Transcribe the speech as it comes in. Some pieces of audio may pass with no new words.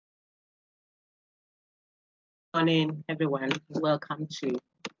Morning, everyone. Welcome to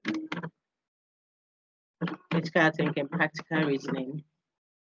Critical Thinking Practical Reasoning,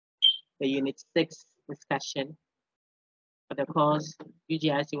 the Unit 6 discussion for the course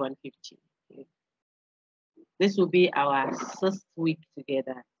UGRC150. This will be our 6th week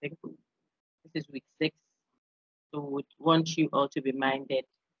together. I think this is week 6. So we would want you all to be minded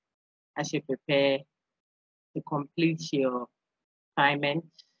as you prepare to complete your assignment,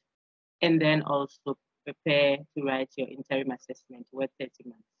 and then also prepare to write your interim assessment worth 30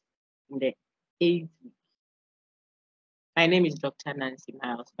 months in the 8th week. My name is Dr. Nancy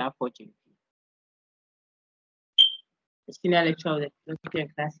Miles, Balfour JP, the Senior Lecturer of the Philosophy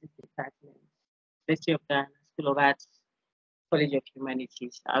and Classes Department, University of Ghana, School of Arts, College of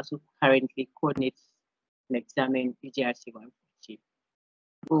Humanities. I also currently coordinates and examine UGRC150.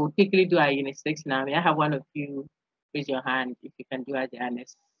 We'll quickly do our Unit 6 now. May I have one of you raise your hand if you can do us the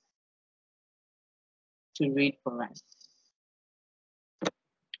honors to read for us?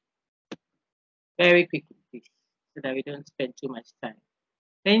 Very quickly, please, so that we don't spend too much time.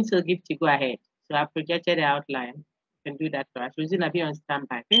 Pencil Gifty, go ahead. So I projected the outline. You can do that for us. Rosina, be on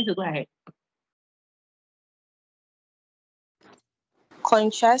standby. Pencil, go ahead.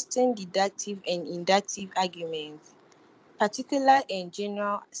 Contrasting deductive and inductive arguments, particular and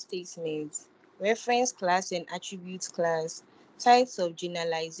general statements, reference class and attribute class, types of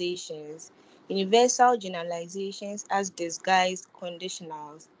generalizations, universal generalizations as disguised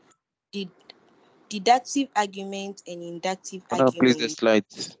conditionals, deductive arguments and inductive arguments. Please, the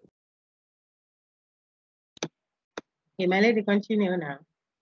slides. Okay, my lady, continue now.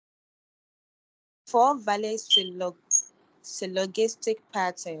 4 valid syllogistic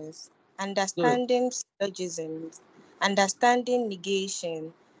patterns, understanding syllogisms, understanding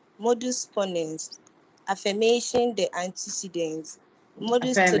negation, modus ponens, affirmation the antecedents,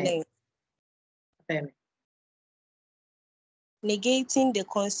 modus tollens, negating the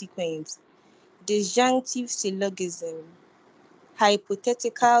consequence, disjunctive syllogism,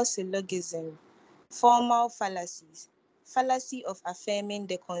 hypothetical syllogism, formal fallacies, fallacy of affirming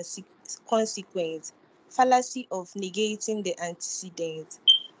the consequence, fallacy of negating the antecedent,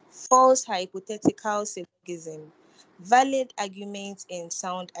 false hypothetical syllogism, valid arguments and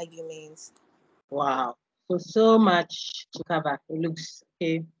sound arguments. Wow. So much to cover. It looks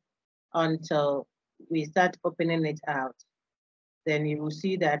okay until we start opening it out. Then you will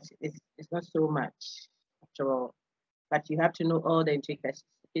see that it's not so much after all. But you have to know all the intricacies.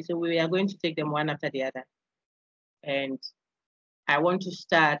 Okay, so we are going to take them one after the other. And I want to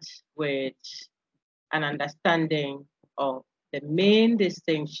start with an understanding of the main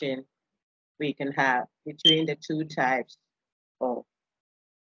distinction we can have between the two types of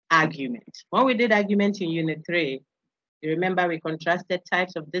argument. When we did argument in Unit 3, you remember we contrasted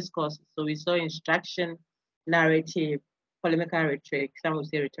types of discourse. So we saw instruction, narrative, polemical rhetoric, some would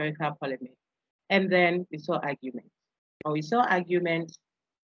say rhetorical polemic. And then we saw argument. When we saw argument,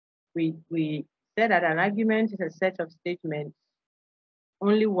 we said that an argument is a set of statements,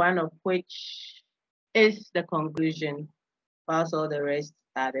 only one of which is the conclusion, whilst all the rest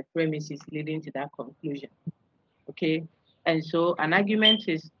are the premises leading to that conclusion. Okay, and so an argument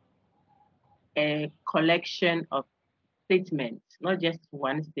is a collection of statements, not just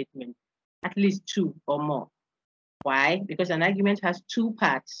one statement, at least 2 or more. Why? Because an argument has 2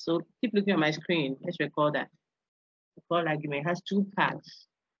 parts. So keep looking at my screen. Let's record that. The whole argument has 2 parts: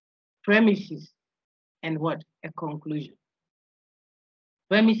 premises and what? A conclusion.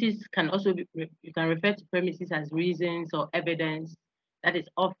 Premises can also be, you can refer to premises as reasons or evidence that is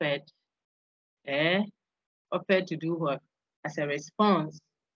offered, offered to do what? As a response,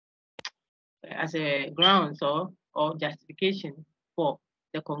 as a grounds or justification for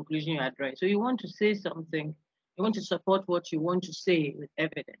the conclusion you are drawing. So you want to say something, you want to support what you want to say with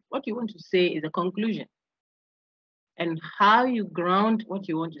evidence. What you want to say is a conclusion. And how you ground what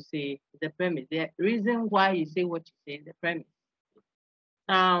you want to say is the premise. The reason why you say what you say is the premise.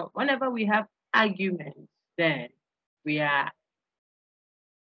 Now, whenever we have arguments, then we are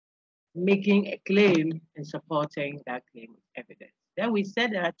making a claim and supporting that claim with evidence. Then we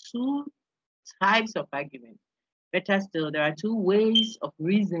said there are 2 types of argument. Better still, there are 2 ways of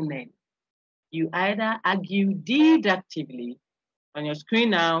reasoning. You either argue deductively. On your screen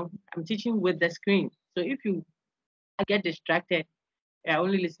now, I'm teaching with the screen. So if you get distracted, you're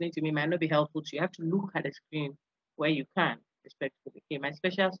only listening to me, might not be helpful to you. You have to look at the screen where you can, respectfully. Okay, my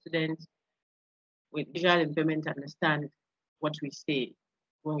special students with visual impairment understand what we say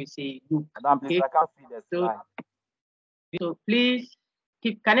when we say look. Madam, please, I can't see the slide. So please,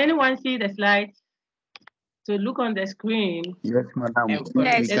 can anyone see the slides? So look on the screen. Yes, madam. Yes.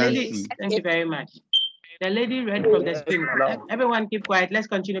 Thank you very much. The lady read from the screen. Everyone keep quiet. Let's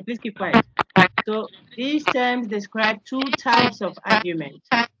continue. Please keep quiet. So these terms describe two types of argument,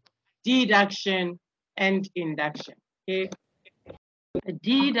 deduction and induction. Okay. A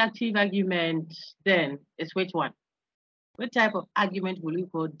deductive argument then is which one? What type of argument will we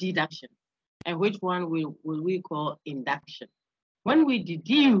call deduction? And which one will we call induction? When we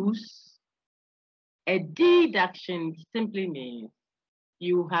deduce, a deduction simply means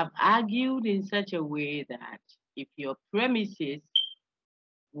you have argued in such a way that if your premises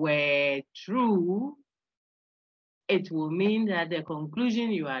were true, it will mean that the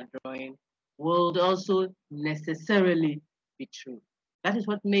conclusion you are drawing will also necessarily be true. That is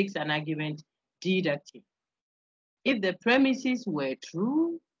what makes an argument deductive. If the premises were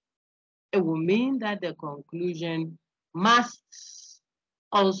true, it will mean that the conclusion must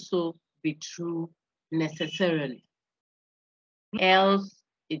also be true necessarily. Else,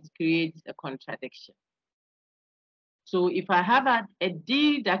 it creates a contradiction. So if I have a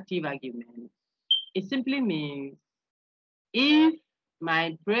deductive argument, it simply means if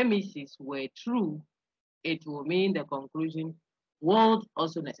my premises were true, it will mean the conclusion won't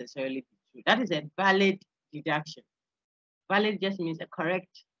also necessarily be true. That is a valid deduction. Valid just means a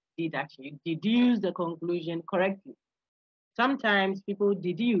correct deduction. You deduce the conclusion correctly. Sometimes people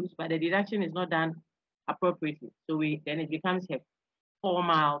deduce, but the deduction is not done appropriately. So then it becomes a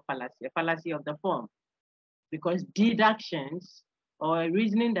formal fallacy, a fallacy of the form. Because deductions or a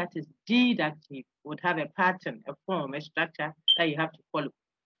reasoning that is deductive would have a pattern, a form, a structure that you have to follow.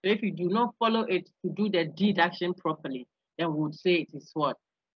 So if you do not follow it to do the deduction properly, then we would say it is what?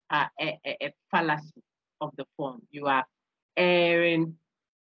 A fallacy of the form. You are erring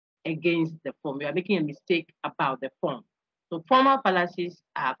against the form. You are making a mistake about the form. So formal fallacies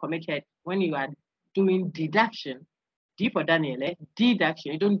are committed when you are doing deduction, D for Daniel,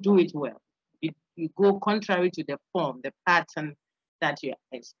 deduction, you don't do it well. You go contrary to the form, the pattern that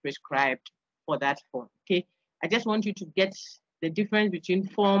is prescribed for that form. Okay, I just want you to get the difference between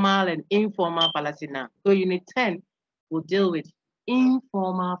formal and informal fallacy now. So unit 10 will deal with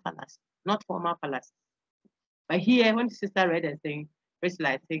informal fallacy, not formal fallacy. But here, when the sister read the thing, Priscilla,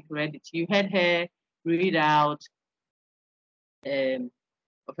 I think, read it, you heard her read out no,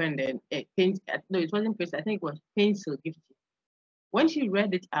 it wasn't Priscilla, I think it was Pencil Gifty. When she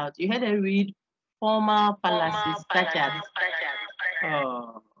read it out, you heard her read formal fallacies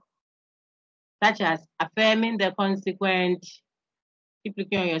such as affirming the consequent. Keep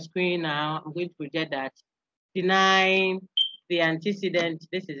looking on your screen now. I'm going to project that. Denying the antecedent.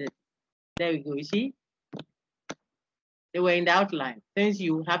 This is it. There we go. You see? They were in the outline. Since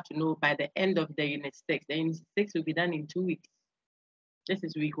you have to know by the end of the unit 6. The unit 6 will be done in 2 weeks. This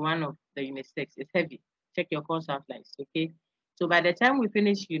is week 1 of the unit 6. It's heavy. Check your course outlines, okay? So by the time we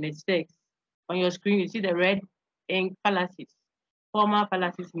finish unit 6, on your screen, you see the red ink fallacies. Formal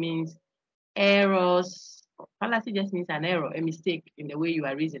fallacies means errors. Fallacy just means an error, a mistake in the way you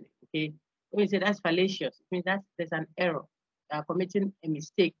are reasoning, okay? When you say that's fallacious, it means that there's an error. You are committing a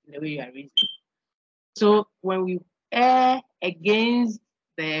mistake in the way you are reasoning. So when we err against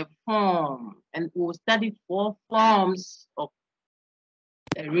the form, and we'll study 4 forms of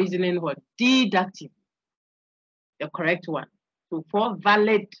reasoning, or deductive, the correct one. So 4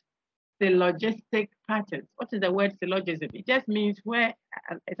 valid syllogistic patterns. What is the word syllogism? It just means where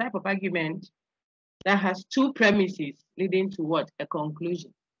a type of argument that has 2 premises leading to what? A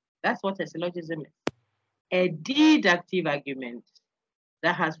conclusion. That's what a syllogism is. A deductive argument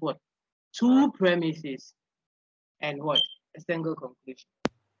that has what? 2 premises and what? A single conclusion.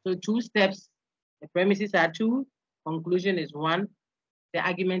 So 2 steps. The premises are 2, conclusion is 1. The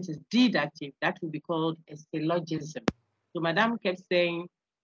argument is deductive. That will be called a syllogism. So Madame kept saying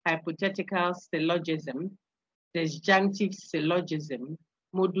hypothetical syllogism, disjunctive syllogism,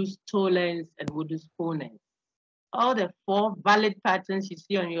 modus tollens, and modus ponens. All the 4 valid patterns you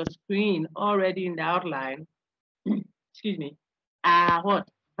see on your screen already in the outline, excuse me, are what?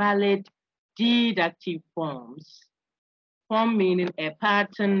 Valid deductive forms. Form meaning a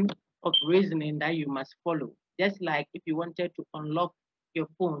pattern of reasoning that you must follow. Just like if you wanted to unlock your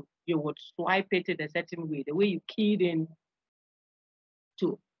phone, you would swipe it in a certain way, the way you keyed in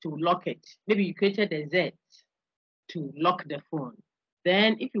to lock it. Maybe you created a Z to lock the phone.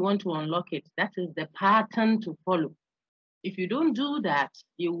 Then if you want to unlock it, that is the pattern to follow. If you don't do that,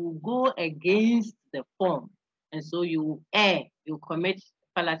 you will go against the form. And so you err, you commit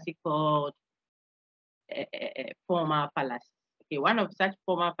fallacy called formal fallacy. Okay, one of such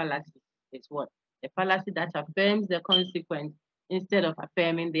formal fallacies is what? A fallacy that affirms the consequence instead of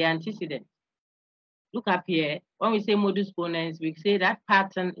affirming the antecedent. look up here. When we say modus ponens, we say that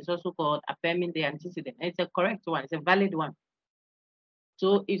pattern is also called affirming the antecedent. It's a correct one. It's a valid one.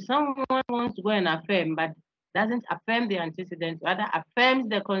 So if someone wants to go and affirm, but doesn't affirm the antecedent, rather affirms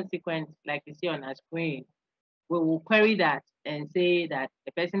the consequence, like you see on our screen, we will query that and say that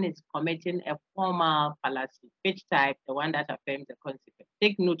the person is committing a formal fallacy. Which type? The one that affirms the consequence.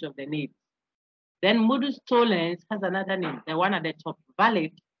 Take note of the name. Then modus tollens has another name. The one at the top,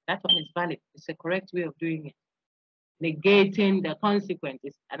 valid. That one is valid. It's the correct way of doing it. Negating the consequence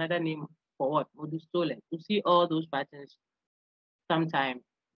is another name for what? Modus tollens. You see all those patterns sometime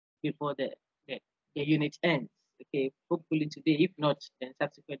before the unit ends. Okay, hopefully today. If not, then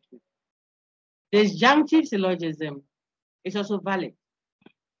subsequently. Disjunctive syllogism is also valid.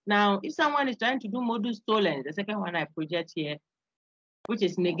 Now, if someone is trying to do modus tollens, the second one I project here, which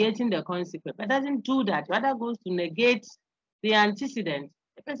is negating the consequence, but doesn't do that, rather goes to negate the antecedent,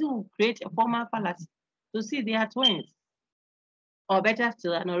 the person will create a formal fallacy. So see, they are twins. Or better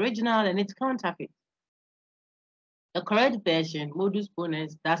still, an original and its counterfeit. The correct version, modus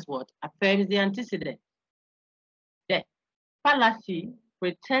ponens, that's what affirms the antecedent. The fallacy,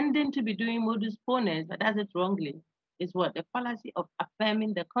 pretending to be doing modus ponens, but does it wrongly, is what? The fallacy of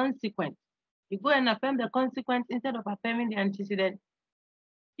affirming the consequence. You go and affirm the consequence instead of affirming the antecedent,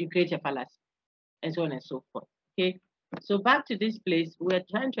 you create a fallacy, and so on and so forth. Okay, so back to this place, we're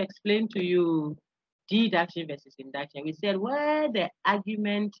trying to explain to you deduction versus induction. We said where the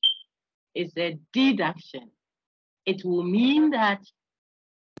argument is a deduction, it will mean that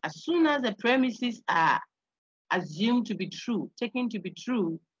as soon as the premises are assumed to be true, taken to be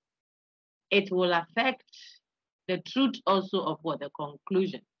true, it will affect the truth also of what? The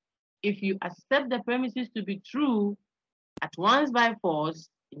conclusion. If you accept the premises to be true at once by force,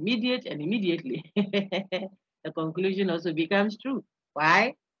 immediately, the conclusion also becomes true.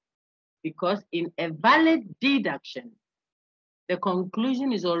 Why? Because in a valid deduction, the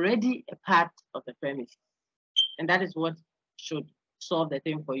conclusion is already a part of the premise. And that is what should solve the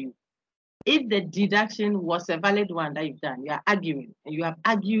thing for you. If the deduction was a valid one that you've done, you are arguing, and you have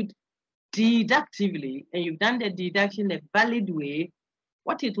argued deductively, and you've done the deduction a valid way,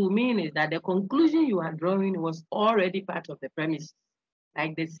 what it will mean is that the conclusion you are drawing was already part of the premise.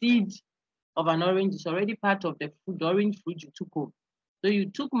 Like the seed of an orange is already part of the fruit, the orange fruit you took home. So you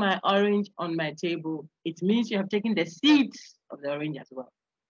took my orange on my table, it means you have taken the seeds of the orange as well.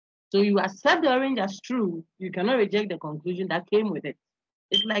 So you accept the orange as true, you cannot reject the conclusion that came with it.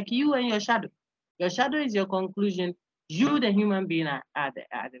 It's like you and your shadow. Your shadow is your conclusion. You, the human being, are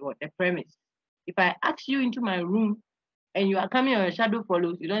the premise. If I ask you into my room and you are coming and your shadow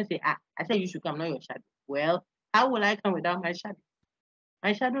follows, you don't say, I said you should come, not your shadow. Well, how will I come without my shadow?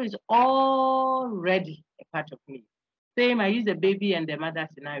 My shadow is already a part of me. Same, I use the baby and the mother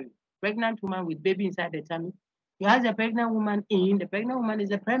scenario. Pregnant woman with baby inside the tummy. You have the pregnant woman in, the pregnant woman is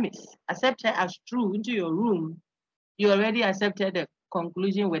the premise. Accept her as true into your room. You already accepted the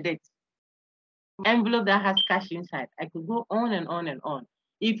conclusion with it. Envelope that has cash inside. I could go on and on and on.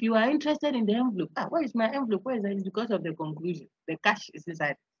 If you are interested in the envelope, where is my envelope? Where is it? It's because of the conclusion. The cash is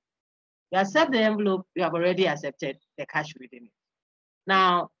inside. You accept the envelope, you have already accepted the cash within it.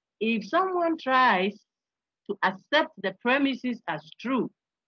 Now, if someone tries to accept the premises as true,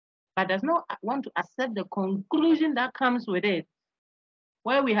 but does not want to accept the conclusion that comes with it,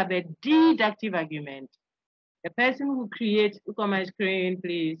 where we have a deductive argument, the person who creates, look on my screen,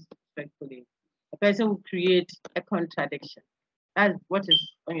 please, respectfully. The person who creates a contradiction. That's what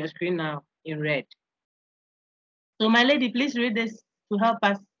is on your screen now in red. So my lady, please read this to help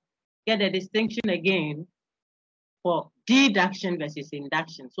us get the distinction again for deduction versus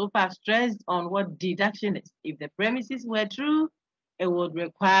induction. So far stressed on what deduction is. If the premises were true, it would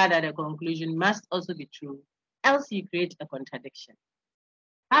require that the conclusion must also be true, else you create a contradiction.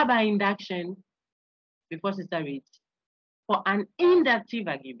 How about induction? Before sister reads, for an inductive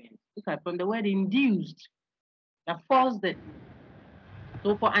argument, look at from the word induced, that forced it.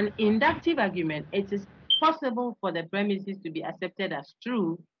 So for an inductive argument, it is possible for the premises to be accepted as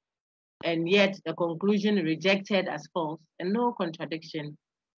true, and yet the conclusion rejected as false, and no contradiction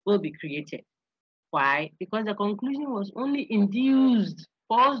will be created. Why? Because the conclusion was only induced,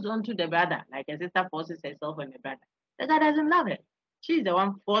 forced onto the brother, like a sister forces herself on the brother. The guy doesn't love her. She's the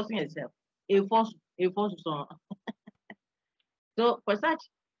one forcing herself. A force on. So for such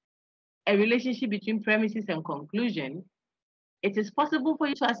a relationship between premises and conclusion, it is possible for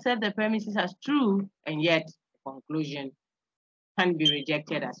you to accept the premises as true, and yet the conclusion can be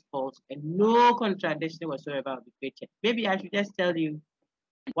rejected as false, and no contradiction whatsoever will be created. Maybe I should just tell you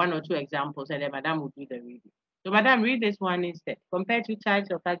one or two examples, and then Madam will do the reading. So Madam, read this one instead. Compare two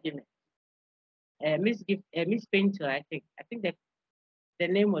types of argument. Miss Painter, I think the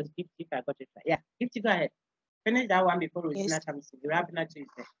name was Gifty, if I got it right. Yeah, Gifty, go ahead. Finish that one before Rosina comes in. You're wrapping up to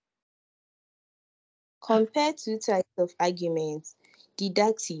yourself. Compare two types of arguments.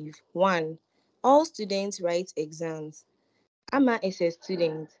 Deductive. 1. All students write exams. Amma is a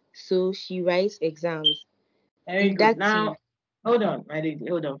student, so she writes exams. Very good. Now, hold on, my lady,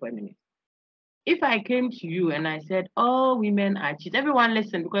 hold on for a minute. If I came to you and I said, all women are cheats, everyone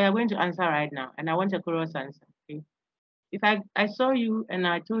listen, because you're going to answer right now, and I want a chorus answer. Okay? If I saw you and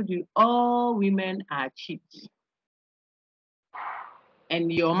I told you all women are cheats,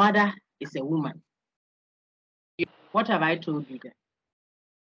 and your mother is a woman, what have I told you then?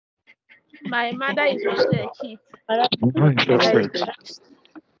 My mother is also a cheat.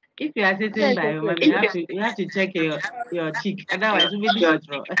 If you are sitting by your mom, you have to check your cheek. Otherwise, you'll be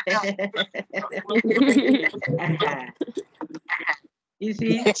wrong. You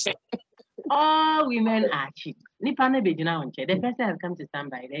see, all women are cheats. The person has come to stand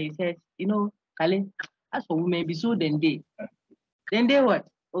by there. He says, you know, Kale, as for women, be so then they what?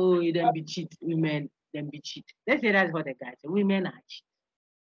 Oh, you then be cheat. Women then be cheat. Let's say that's what the guy said. Women are cheat.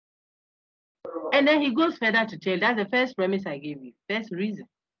 And then he goes further to tell. That's the first premise I gave you. First reason.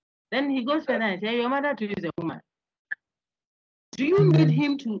 Then he goes further and says, your mother too is a woman. Do you need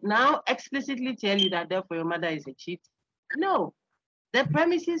him to now explicitly tell you that therefore your mother is a cheat? No. The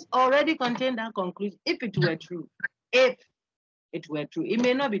premises already contain that conclusion. If it were true, it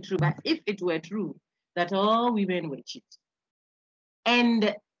may not be true, but if it were true that all women were cheats,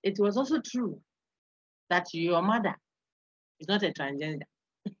 and it was also true that your mother is not a transgender,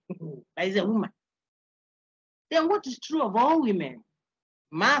 but is a woman, then what is true of all women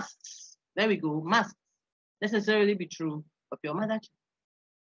must, there we go, must necessarily be true of your mother too.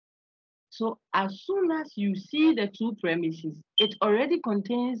 So as soon as you see the two premises, it already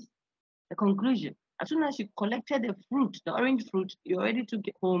contains the conclusion. As soon as you collected the fruit, the orange fruit, you already took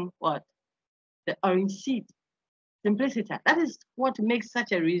it home what? The orange seed. Simplicity. That is what makes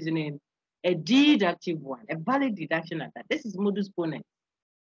such a reasoning a deductive one, a valid deduction at that. This is modus ponens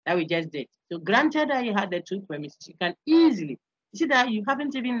that we just did. So granted that you had the two premises, you can easily, you see that you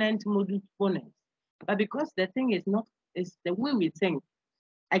haven't even learned modus ponens. But because the thing is not, it's the way we think.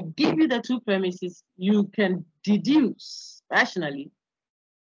 I give you the two premises, you can deduce rationally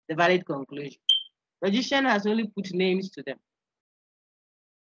the valid conclusion. Logician has only put names to them.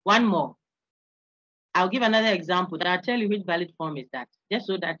 One more. I'll give another example, and I'll tell you which valid form is that, just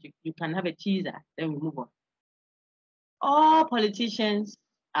so that you can have a teaser, then we move on. All politicians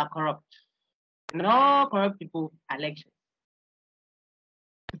are corrupt, and all corrupt people are lecturers.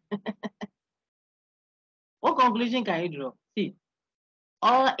 What conclusion can you draw? See,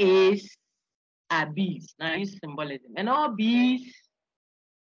 all A's are B's. Now I use symbolism, and all B's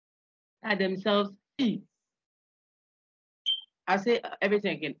are themselves C's. I'll say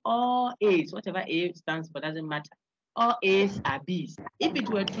everything again. All A's, whatever A stands for, doesn't matter. All A's are B's. If it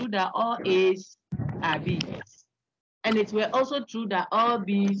were true that all A's are B's, and it were also true that all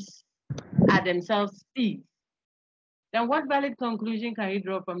B's are themselves C's, then what valid conclusion can you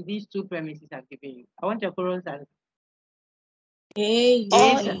draw from these two premises I've given you? I want your chorus answer.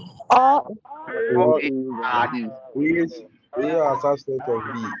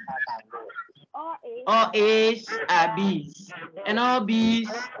 All A's are B's, and all B's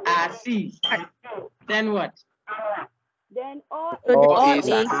are C's. Then what? Then all A's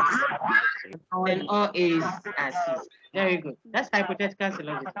are Then all A's are C's. Very good. That's hypothetical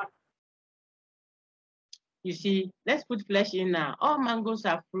syllogism. You see, let's put flesh in now. All mangoes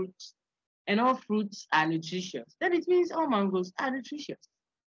are fruits, and all fruits are nutritious. Then it means all mangoes are nutritious.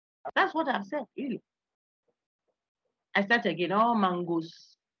 That's what I've said, really. I start again. All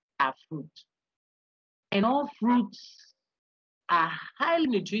mangoes are fruit, and all fruits are highly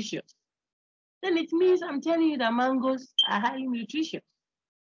nutritious. Then it means I'm telling you that mangoes are highly nutritious.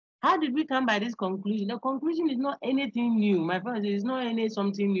 How did we come by this conclusion? The conclusion is not anything new. My friends, it's not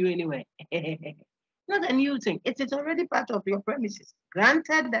something new anyway. Not a new thing. It's already part of your premises.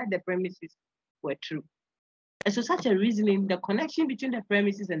 Granted that the premises were true. And so such a reasoning, the connection between the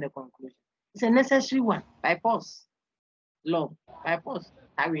premises and the conclusion is a necessary one by force. Law, by force.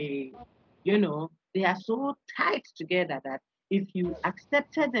 You know, they are so tied together that if you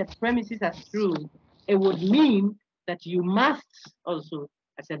accepted the premises as true, it would mean that you must also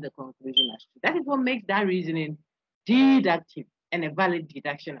accept the conclusion as true. That is what makes that reasoning deductive and a valid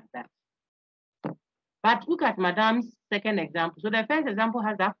deduction at that. But look at Madame's second example. So the first example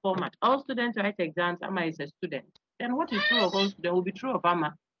has that format. All students write exams. Amma is a student. Then what is true of all students will be true of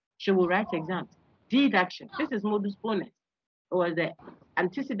Amma. She will write exams. Deduction. This is modus ponens. was the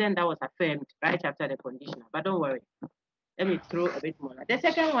antecedent that was affirmed right after the conditional. But don't worry. Let me throw a bit more. The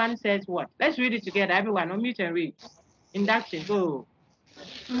second one says what? Let's read it together. Everyone, unmute and read. Induction, go.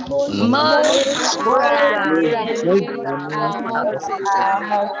 Most Ghanaians Ghanaians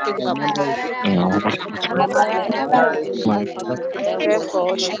are hospitable. My mother is a Ghanaian,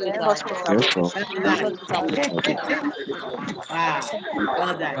 therefore she is hospitable. Wow,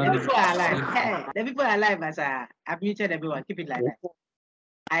 well done. The people are alive. Hey, the people are alive as I've muted everyone. Keep it like that.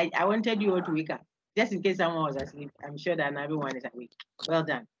 I wanted you all to wake up. Just in case someone was asleep, I'm sure that everyone is awake. Well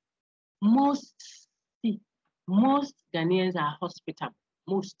done. Most Ghanaians are hospitable.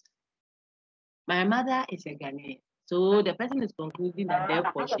 Most. My mother is a Ghanaian. So the person is concluding that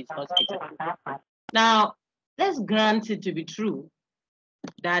therefore she's hospitable. Now, let's grant it to be true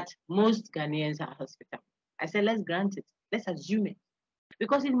that most Ghanaians are hospitable. I said, let's grant it. Let's assume it.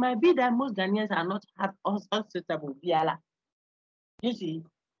 Because it might be that most Ghanaians are not hospitable. You see,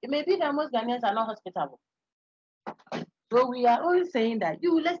 it may be that most Ghanaians are not hospitable. So we are only saying that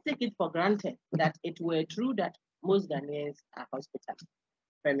let's take it for granted that it were true that most Ghanaians are hospitable.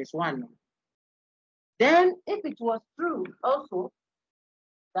 Premise one. Then, if it was true also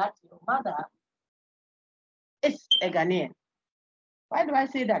that your mother is a Ghanaian, why do I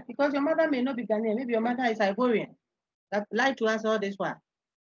say that? Because your mother may not be Ghanaian. Maybe your mother is Ivorian. That lied to us all this while.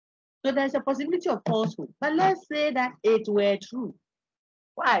 So there's a possibility of falsehood. But let's say that it were true.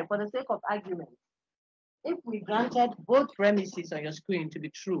 Why? For the sake of argument. If we granted both premises on your screen to be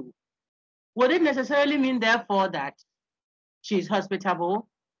true, would it necessarily mean, therefore, that she is hospitable?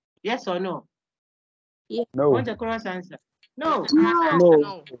 Yes or no? Yes. No. Want a chorus answer? No.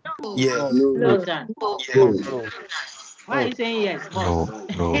 No. Yeah. Well done. No. Why are you saying yes, boss?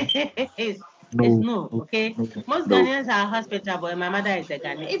 it's No. no, okay? Most No. Ghanaians are hospitable and my mother is a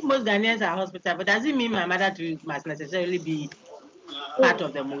Ghanaian. If most Ghanaians are hospitable, does it mean my mother too must necessarily be part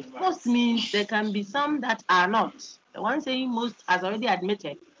of the most? Most means there can be some that are not. The one saying most has already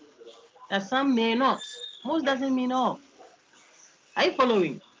admitted that some may not. Most doesn't mean all. Are you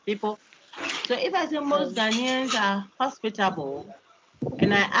following, people? So if I say most Ghanaians are hospitable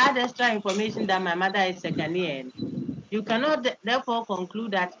and I add extra information that my mother is a Ghanaian, you cannot therefore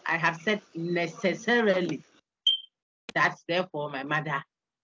conclude that I have said necessarily that therefore my mother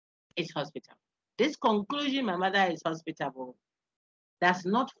is hospitable. This conclusion, my mother is hospitable, does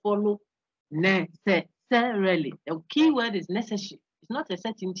not follow necessarily. The key word is necessary. It's not a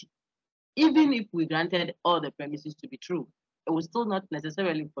certainty. Even if we granted all the premises to be true, it will still not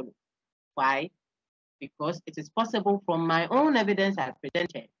necessarily follow. Why? Because it is possible from my own evidence I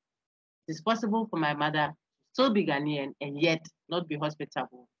presented, it is possible for my mother to still be Ghanaian and yet not be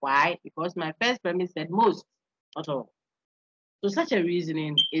hospitable. Why? Because my first premise said most, not all. So such a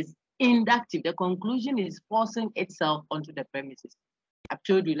reasoning is inductive. The conclusion is forcing itself onto the premises. I've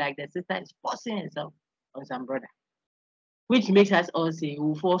told you, like the sister is forcing herself on some brother, which makes us all say,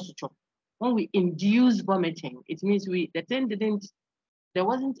 we'll force to chop. When we induce vomiting, it means there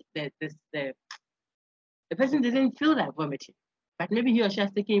wasn't the person didn't feel like vomiting, but maybe he or she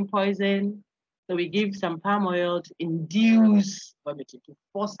has taken poison. So we give some palm oil to induce vomiting, to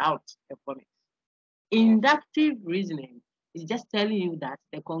force out the vomit. Inductive reasoning is just telling you that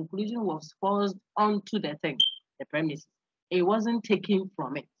the conclusion was forced onto the thing, the premise. It wasn't taken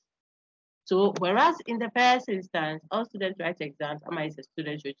from it. So whereas in the first instance, all students write exams, Amma is a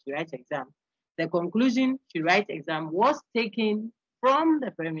student, so she writes exam. The conclusion she writes exam was taken from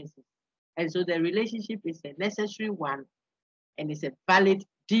the premises. And so the relationship is a necessary one and it's a valid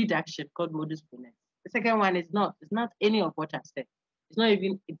deduction called modus ponens. The second one is not. It's not any of what I've said. It's not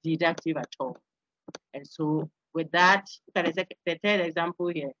even deductive at all. And so with that, look at the third example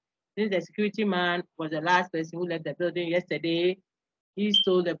here. Since the security man was the last person who left the building yesterday, he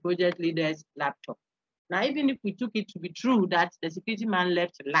stole the project leader's laptop. Now, even if we took it to be true that the security man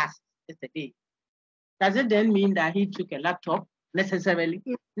left last yesterday, does it then mean that he took a laptop necessarily?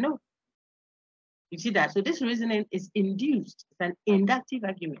 No. You see that? So this reasoning is induced. It's an inductive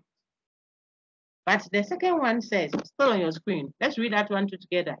argument. But the second one says, still on your screen. Let's read that one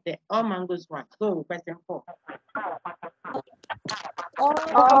together. The all mangoes one. Go, question 4. All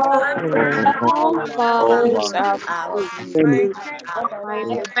mangoes are fruit.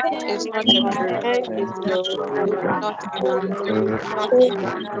 My pen is not a fruit. So not a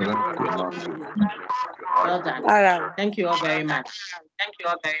mango. Well done. Thank you all very much.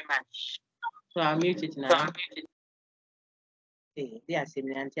 So I'll mute it now.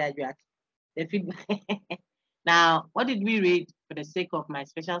 The feedback. Now, what did we read? For the sake of my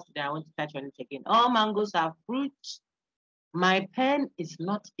special student, I want to touch on it again. All mangoes are fruits. My pen is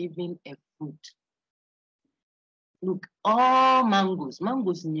not even a fruit. Look, all mangoes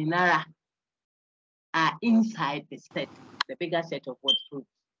ninara are inside the set, the bigger set of what fruits.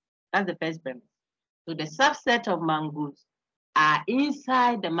 That's the first premise. So the subset of mangoes are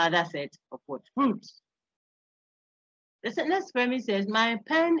inside the mother set of what fruits. The next premise says my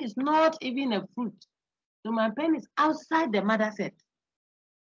pen is not even a fruit. So my pen is outside the mother set.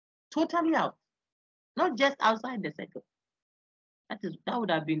 Totally out. Not just outside the circle. That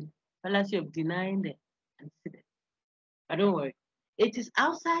would have been fallacy of denying the antecedent. But don't worry. It is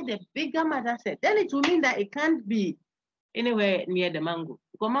outside the bigger mother set. Then it will mean that it can't be anywhere near the mango.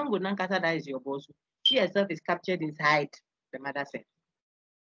 Because mango nankasa, that is your boss. She herself is captured inside the mother set.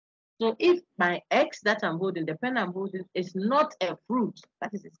 So if my X that I'm holding, the pen I'm holding, is not a fruit,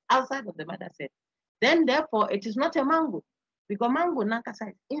 that is, it's outside of the mother set, then therefore it is not a mango. Because mango nankasa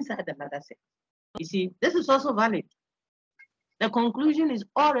is inside the mother set. You see, this is also valid. The conclusion is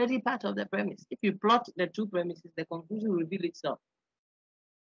already part of the premise. If you plot the two premises, the conclusion will reveal itself.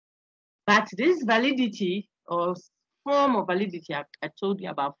 But this validity or form of validity, I told you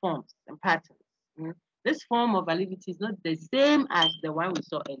about forms and patterns. This form of validity is not the same as the one we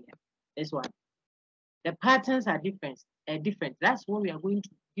saw earlier. This one. The patterns are different. That's what we are going to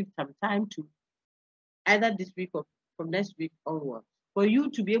give some time to, either this week or from next week onward, for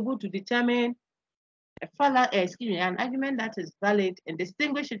you to be able to determine an argument that is valid and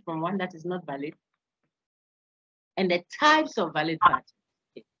distinguish it from one that is not valid, and the types of valid patterns.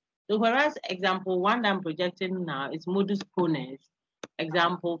 Okay. So whereas example 1 that I'm projecting now is modus ponens,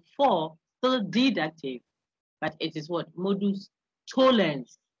 example 4 still deductive, but it is what? Modus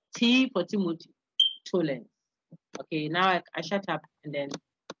tollens. T for Timothy, tollens. Okay, now I shut up and then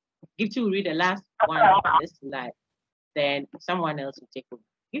Gift will read the last one of this slide. Then someone else will take over.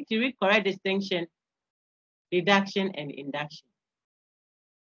 Gift, read correct distinction, deduction, and induction.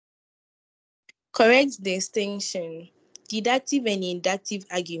 Correct distinction. Deductive and inductive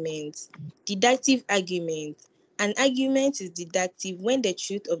arguments. Deductive argument. An argument is deductive when the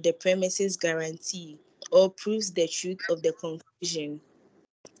truth of the premises guarantee or proves the truth of the conclusion.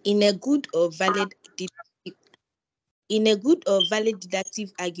 In a good or valid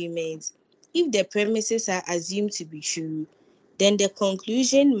deductive argument, if the premises are assumed to be true, then the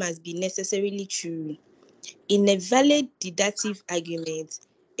conclusion must be necessarily true. In a valid deductive argument,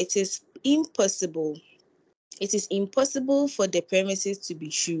 it is impossible for the premises to be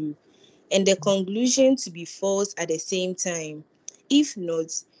true and the conclusion to be false at the same time. If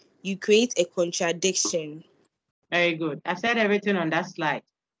not, you create a contradiction. Very good. I've said everything on that slide.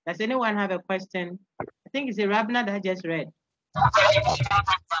 Does anyone have a question? I think it's a Rabna that I just read.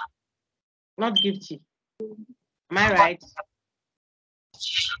 Not Gifty. Am I right?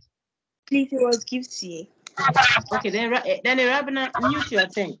 Please, it was Gifty. Okay, then Rabna, mute your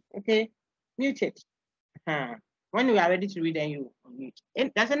thing. Okay, mute it. When you are ready to read, then you mute.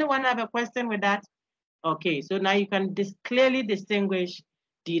 Does anyone have a question with that? Okay, so now you can clearly distinguish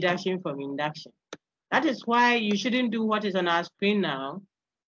deduction from induction. That is why you shouldn't do what is on our screen now,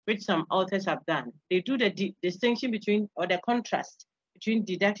 which some authors have done. They do the distinction between, or the contrast between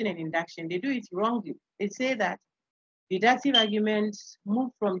deduction and induction. They do it wrongly. They say that deductive arguments move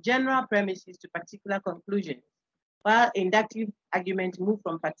from general premises to particular conclusions, while inductive arguments move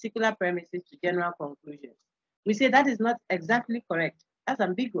from particular premises to general conclusions. We say that is not exactly correct. That's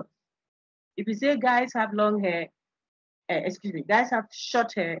ambiguous. If you say guys have long hair, guys have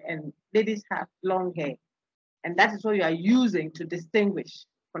short hair and ladies have long hair, and that is what you are using to distinguish,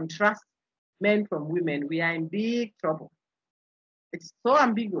 contrast men from women, we are in big trouble. It's so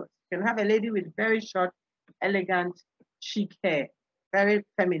ambiguous. You can have a lady with very short, elegant, chic hair, very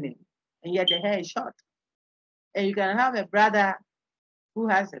feminine, and yet the hair is short. And you can have a brother who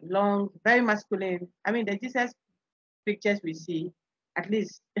has a long, very masculine. I mean, the Jesus pictures we see, at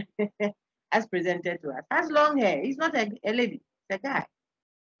least as presented to us, has long hair. He's not a lady, it's a guy.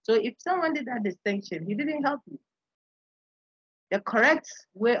 So if someone did that distinction, he didn't help you. The correct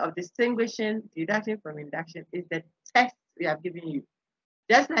way of distinguishing deduction from induction is the test we have given you.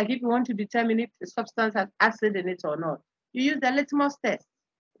 Just like if you want to determine if the substance has acid in it or not, you use the litmus test.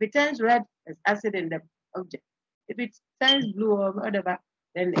 If it turns red, there's acid in the object. If it turns blue or whatever,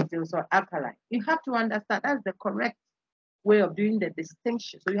 then it's also alkaline. You have to understand that's the correct way of doing the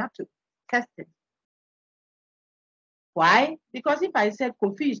distinction. So you have to test it. Why? Because if I said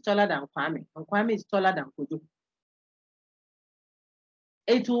Kofi is taller than Kwame, and Kwame is taller than Kojo,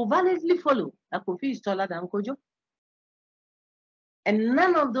 it will validly follow that Kofi is taller than Kojo. And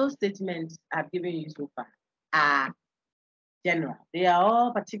none of those statements I've given you so far are general. They are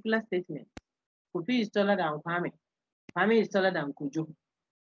all particular statements. Kofi is taller than Kwame. Kwame is taller than Kojo.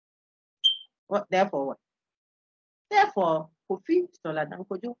 What? Therefore, what? Therefore, Kofi is taller than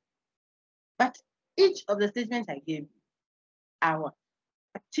Kojo. But each of the statements I gave you are what?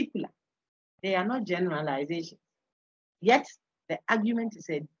 Particular. They are not generalizations. Yet, the argument is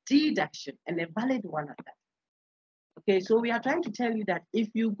a deduction and a valid one at that. Okay, so we are trying to tell you that if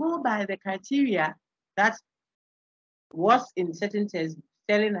you go by the criteria that was in certain tests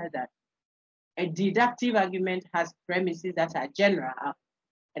telling us that a deductive argument has premises that are general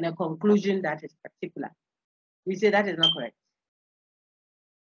and a conclusion that is particular, we say that is not correct.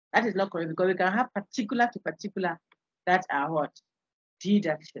 That is not correct because we can have particular to particular that are what?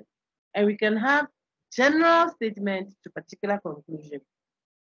 Deduction. And we can have general statement to particular conclusion,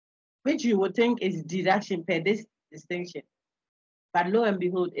 which you would think is deduction per this distinction. But lo and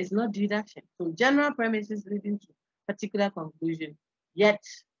behold, it's not deduction. So general premises leading to particular conclusion, yet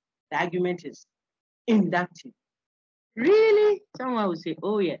the argument is inductive. Really? Someone will say,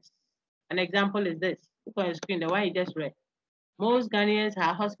 oh yes. An example is this. Look on your screen, the one you just read. Most Ghanaians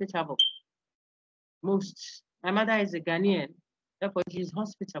are hospitable. Most. My mother is a Ghanaian, therefore she is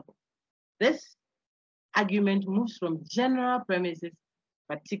hospitable. This argument moves from general premises,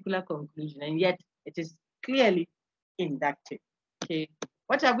 particular conclusion, and yet it is clearly inductive. Okay,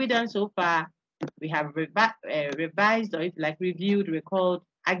 what have we done so far? We have revised, or if you like, reviewed, recalled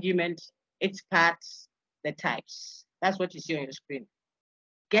argument, its parts, the types. That's what you see on your screen.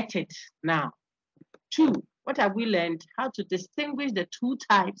 Get it now. 2, what have we learned? How to distinguish the 2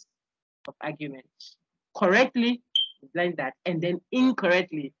 types of arguments. Correctly, we learned that, and then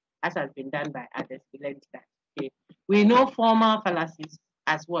incorrectly, as has been done by others, we learned that. Okay. We know formal fallacies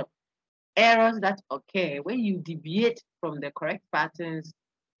as what? Errors that occur when you deviate from the correct patterns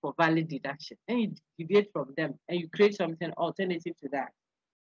for valid deduction. And you deviate from them and you create something alternative to that.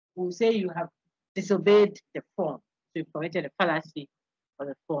 We'll say you have disobeyed the form. So you committed a fallacy of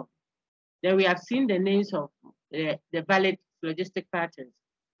the form. Then we have seen the names of the valid syllogistic patterns.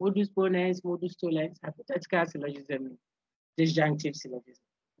 Modus ponens, modus tollens, hypothetical syllogism, disjunctive syllogism.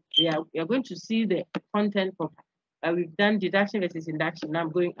 We are going to see the content proper. We've done deduction versus induction. Now I'm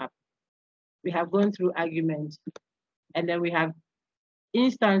going up. We have gone through arguments, and then we have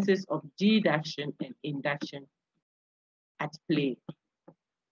instances of deduction and induction at play.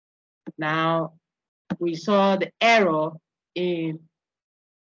 Now, we saw the error in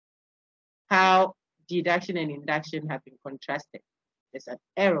how deduction and induction have been contrasted. There's an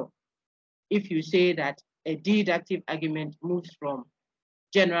error if you say that a deductive argument moves from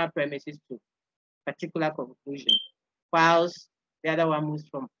general premises to particular conclusion, whilst the other one moves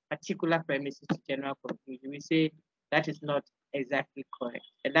from particular premises to general conclusion. We say that is not exactly correct.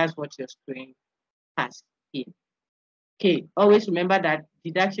 And that's what your screen has here. Okay, always remember that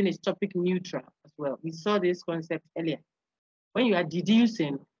deduction is topic neutral as well. We saw this concept earlier. When you are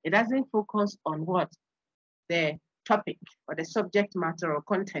deducing, it doesn't focus on what? The topic or the subject matter or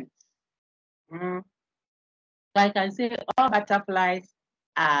content. So I can say all butterflies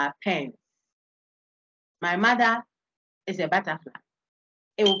are pens. My mother is a butterfly.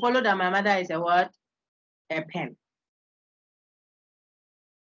 It will follow that my mother is a what? A pen.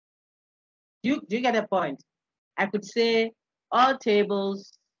 Do you get the point? I could say all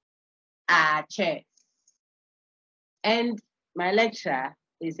tables are chairs. And my lecturer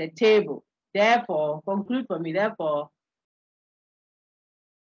is a table. Therefore, conclude for me, therefore.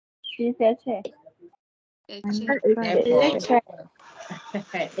 She's a chair. Therefore,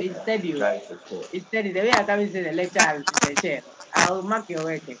 instead the way I come say the lecturer is a chair, I'll mark your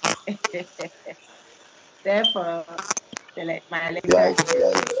work. Therefore, my lecturer is a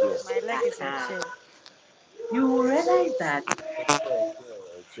chair. My leg is a chair. You will realize that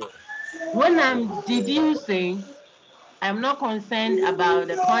when I'm deducing, I'm not concerned about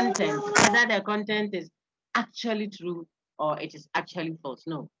the content, whether the content is actually true or it is actually false.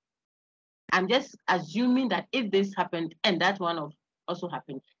 No. I'm just assuming that if this happened and that one also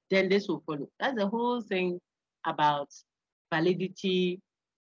happened, then this will follow. That's the whole thing about validity,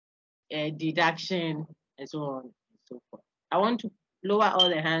 deduction, and so on and so forth. I want to lower all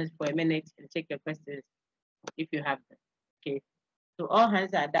the hands for a minute and take your questions if you have them. Okay. So all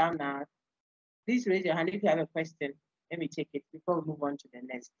hands are down now. Please raise your hand if you have a question. Let me take it before we move on to the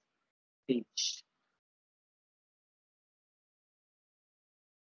next page.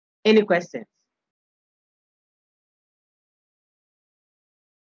 Any questions?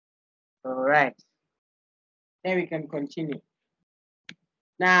 All right. Then we can continue.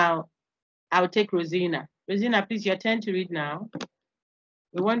 Now, I'll take Rosina. Rosina, please, your turn to read now.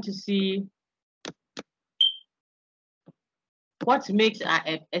 We want to see what makes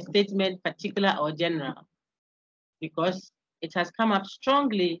a statement particular or general, because it has come up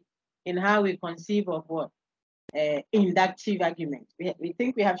strongly in how we conceive of what? inductive argument. We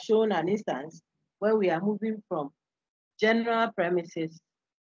think we have shown an instance where we are moving from general premises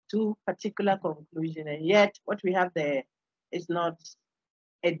to particular conclusion, and yet what we have there is not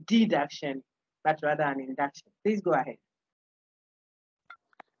a deduction, but rather an induction. Please go ahead.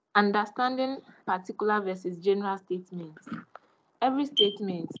 Understanding particular versus general statements. Every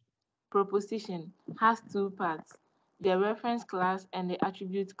statement, proposition, has two parts, the reference class and the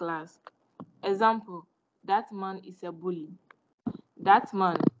attribute class. Example, that man is a bully. That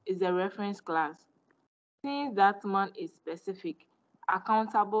man is a reference class. Since that man is specific,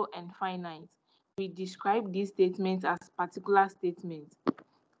 accountable, and finite, we describe these statements as particular statements.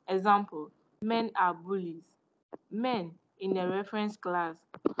 Example, men are bullies. Men in a reference class.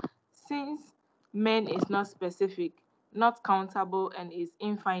 Since men is not specific, not countable, and is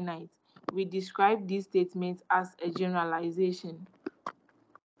infinite, we describe these statements as a generalization.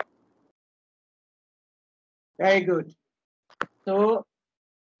 Very good. So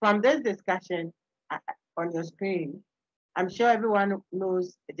from this discussion on your screen, I'm sure everyone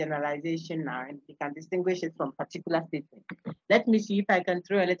knows the generalization now and you can distinguish it from particular statement. Let me see if I can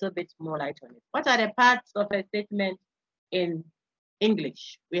throw a little bit more light on it. What are the parts of a statement in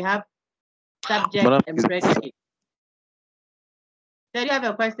English? We have subject and predicate. Do you have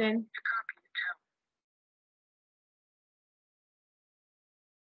a question?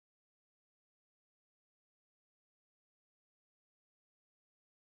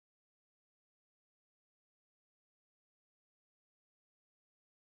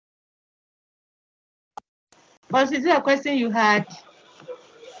 But is there a question you had?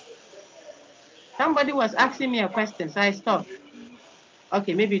 Somebody was asking me a question, so I stopped.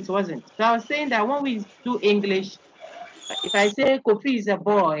 Okay, maybe it wasn't. So I was saying that when we do English, if I say Kofi is a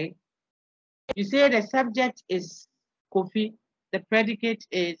boy, you say the subject is Kofi, the predicate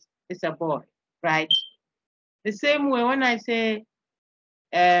is a boy, right? The same way when I say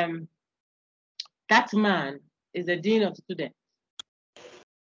that man is the dean of students.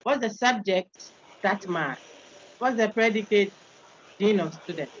 What's the subject? That man. What's the predicate? Dean of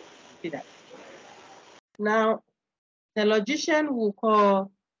students. See that? Now, the logician will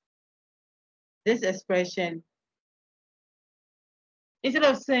call this expression, instead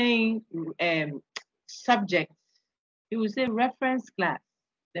of saying subject, he will say reference class.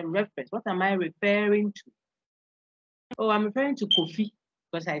 The reference. What am I referring to? Oh, I'm referring to Kofi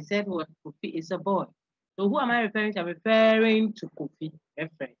because I said what Kofi is a boy. So who am I referring to? I'm referring to Kofi,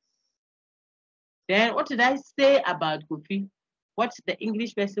 reference. Then what did I say about Kofi? What the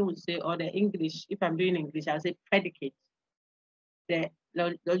English person would say, or the English, if I'm doing English, I'll say predicate. The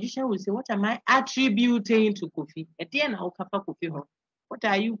logician will say, what am I attributing to Kofi? At the end, what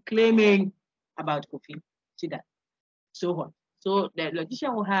are you claiming about Kofi? See that? So what? So the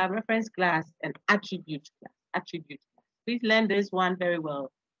logician will have reference class and attribute class. Attribute class. Please learn this one very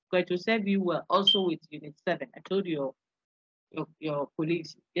well. Because it will serve you well also with Unit 7. I told your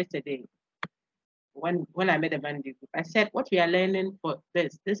colleagues yesterday when I made a Monday group, I said what we are learning for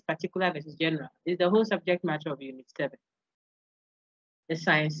this particular versus general is the whole subject matter of Unit 7. The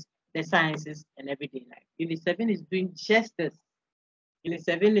sciences and everyday life. Unit 7 is doing just this. Unit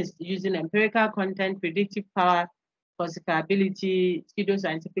 7 is using empirical content, predictive power, falsifiability,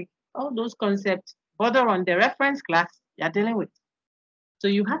 pseudoscientific, all those concepts border on the reference class you're dealing with. So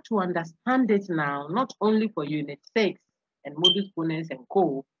you have to understand it now, not only for Unit 6 and Modus, ponens, and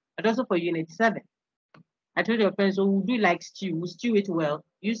co, but also for Unit 7. I told your friends, so we'll do like stew. We'll stew it well,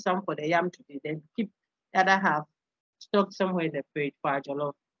 use some for the yam today, then keep the other half stocked somewhere in the fridge for our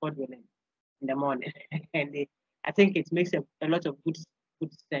jollof in the morning. And I think it makes a lot of good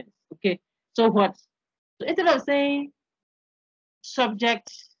sense. Okay, so what? So instead of saying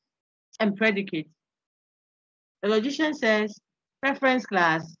subject and predicate, the logician says reference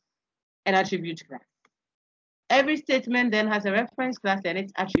class and attribute class. Every statement then has a reference class and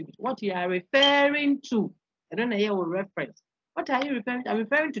its attribute. What you are referring to, I don't know here will reference. What are you referring to? I'm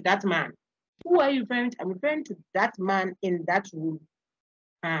referring to that man. Who are you referring to? I'm referring to that man in that room.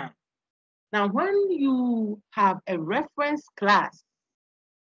 Now, when you have a reference class,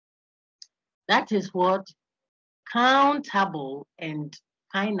 that is what countable and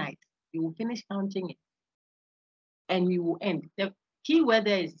finite. You will finish counting it and you will end. The key word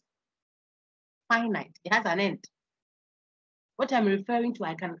there is finite. It has an end. What I'm referring to,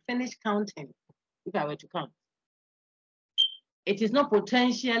 I can finish counting if I were to count. It is not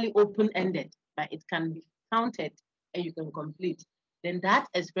potentially open-ended, but it can be counted and you can complete. Then that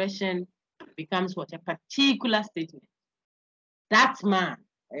expression becomes what? A particular statement. That man,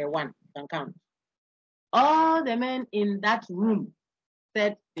 one, can count. All the men in that room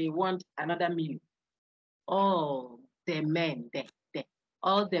said they want another meal. all the men,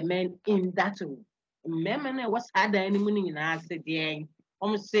 all the men in that room. Remember what's had any meaning in I said, yeah,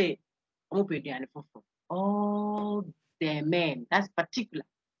 almost say, all the men, that's particular.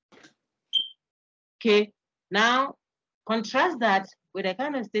 Okay, now contrast that with a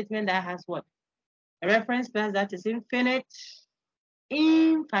kind of statement that has what? A reference class that is infinite,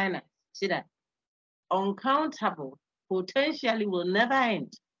 infinite. See that? Uncountable, potentially will never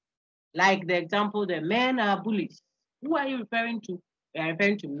end. Like the example, the men are bullies. Who are you referring to? We are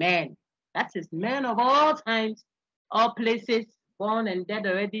referring to men. That is men of all times, all places, born and dead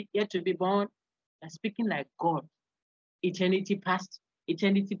already, yet to be born. They're speaking like God. Eternity past,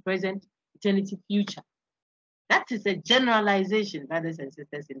 eternity present, eternity future. That is a generalization, brothers and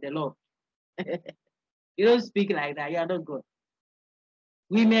sisters in the Lord. You don't speak like that. You are not God.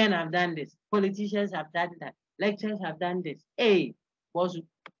 Women have done this. Politicians have done that. Lecturers have done this. Hey,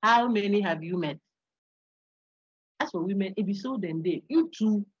 how many have you met? As for women, it be so then they. You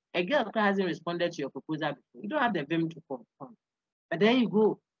too, a girl who hasn't responded to your proposal before. You don't have the vim to confirm. But then you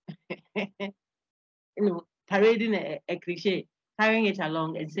go, parading a cliche, carrying it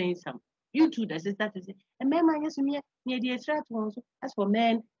along and saying something. You too, the sister to say, and men, as for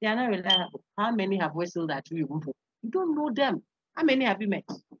men, they are not reliable. How many have whistled at you? You don't know them. How many have you met?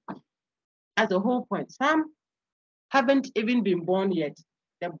 As the whole point, some haven't even been born yet.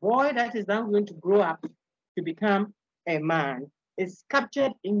 The boy that is now going to grow up to become a man is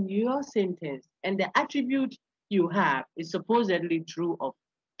captured in your sentence, and the attribute you have is supposedly true of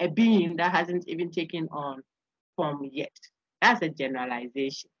a being that hasn't even taken on form yet. That's a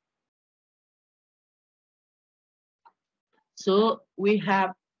generalization. So we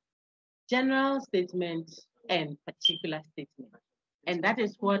have general statement and particular statement. And that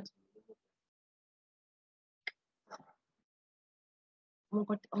is what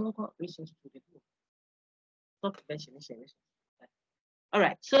all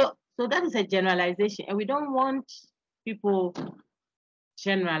right, so that is a generalization, and we don't want people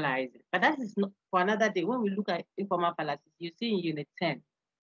generalizing. But that is not for another day. When we look at informal fallacies, you see in Unit 10,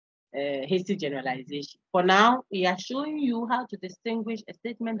 hasty generalization. For now, we are showing you how to distinguish a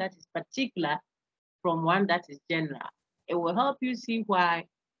statement that is particular from one that is general. It will help you see why,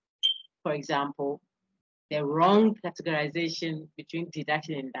 for example, the wrong categorization between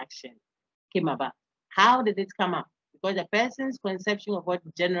deduction and induction came about. How did it come up? Because the person's conception of what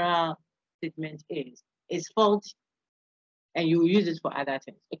general statement is faulty, and you use it for other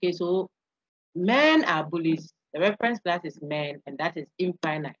things. Okay, so men are bullies. The reference class is men, and that is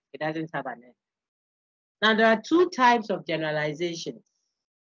infinite. It doesn't have an end. Now, there are two types of generalizations.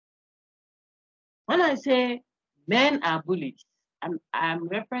 When I say men are bullies, I'm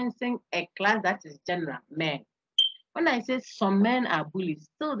referencing a class that is general, men. When I say some men are bullies,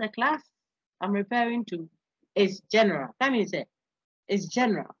 still the class I'm referring to is general. That means it's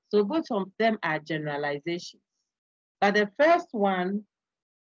general. So both of them are generalizations. But the first one,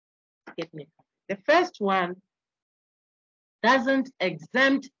 the first one doesn't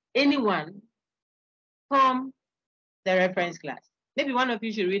exempt anyone from the reference class. Maybe one of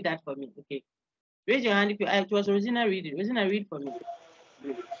you should read that for me. Okay. Raise your hand if you, it was Rosina reading. Rosina, read for me.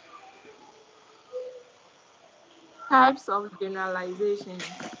 Types of generalizations: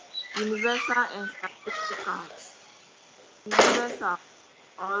 universal and statistical. Universal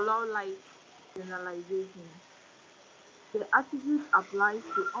or law-like generalization. The attribute applies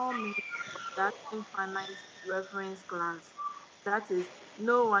to all members of that infinite reference class. That is,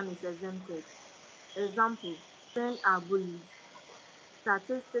 no one is exempted. Example: men are bullies.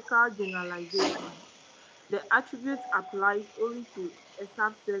 Statistical generalization. The attribute applies only to a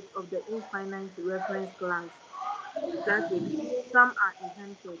subset of the infinite reference class. That is, some are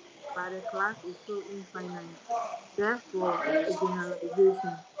exempted, but the class is still infinite. Therefore, a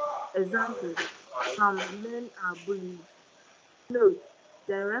generalization. Example: some men are bullies. Note: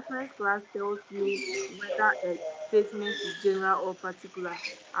 the reference class tells you whether a statement is general or particular,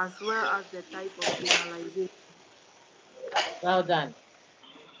 as well as the type of generalization. Well done.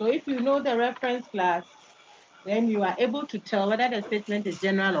 So if you know the reference class, then you are able to tell whether the statement is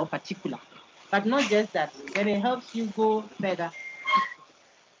general or particular. But not just that, then it helps you go further.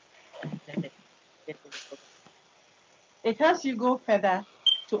 It helps you go further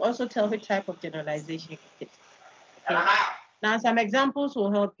to also tell which type of generalization it is. Okay? Now, some examples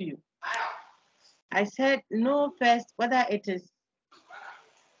will help you. I said know first whether it is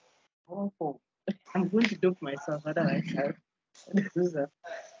awful. I'm going to dope myself, otherwise.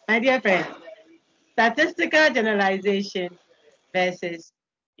 My dear friend, statistical generalization versus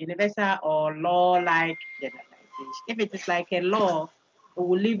universal or law-like generalization. If it is like a law, We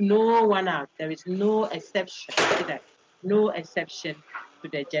will leave no one out. There is no exception. See that? No exception to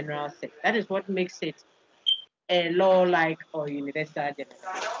the general set. That is what makes it a law-like or universal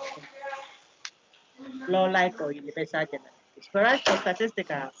generalization. Law-like or universal generalization. Whereas for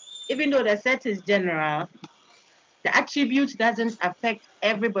statistical, even though the set is general, the attribute doesn't affect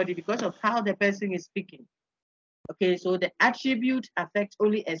everybody because of how the person is speaking. Okay, so the attribute affects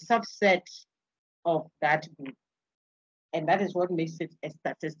only a subset of that group. And that is what makes it a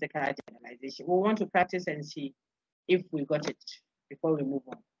statistical generalization. We want to practice and see if we got it before we move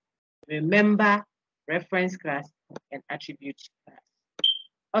on. Remember reference class and attribute class.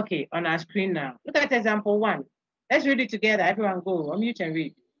 Okay, on our screen now. Look at example 1. Let's read it together. Everyone go. Unmute and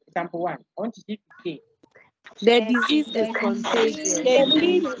read. Example 1. I want to see if you The disease is contagious. The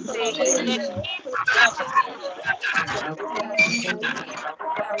disease is contagious.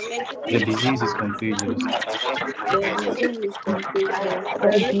 The disease is contagious.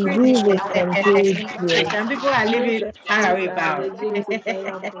 The disease is contagious. Some people are No living far away persons are about. allergic to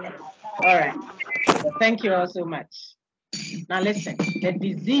pineapple. All right. So thank you all so much. Now listen, the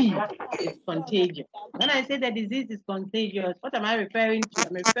disease is contagious. When I say the disease is contagious, what am I referring to?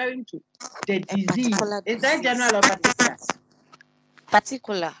 I'm referring to the disease. Is that general or particular?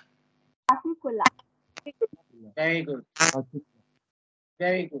 Particular. Particular. Very good.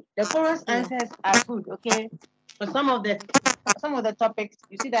 Very good. The chorus answers are good, okay? For some of the topics,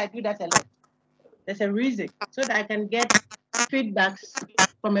 you see that I do that a lot. There's a reason so that I can get feedbacks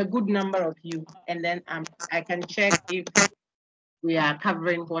from a good number of you, and then I can check if we are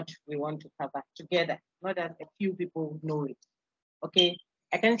covering what we want to cover together, not that a few people know it. Okay,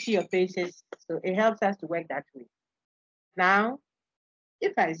 I can see your faces, so it helps us to work that way. Now,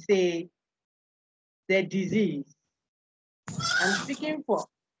 if I say the disease, I'm speaking for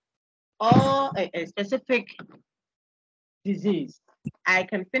all a specific disease. I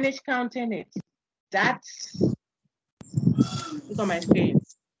can finish counting it. That's, look on my screen.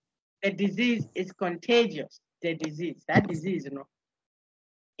 The disease is contagious. The disease, that disease, you know,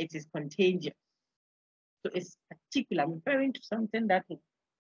 it is contagious. So it's particular. I'm referring to something that is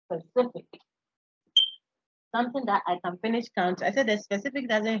specific. Something that I can finish count. I said the specific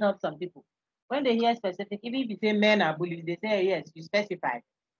doesn't help some people. When they hear specific, even if you say men are bullies, they say, yes, you specify.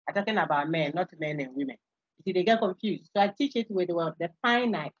 I'm talking about men, not men and women. You see, they get confused. So I teach it with the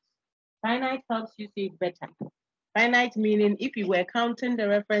finite. Finite helps you see it better. Finite meaning if you were counting the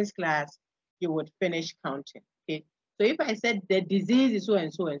reference class, you would finish counting. Okay. So if I said the disease is so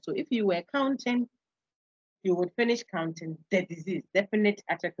and so and so, if you were counting, you would finish counting the disease. Definite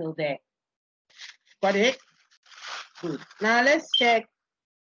article there. Got it? Good. Now let's check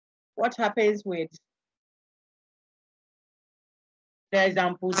what happens with the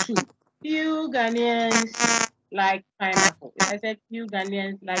example 2. Few Ghanaians like pineapple. If I said few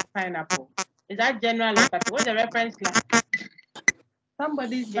Ghanaians like pineapple, is that general or particular? What's the reference class?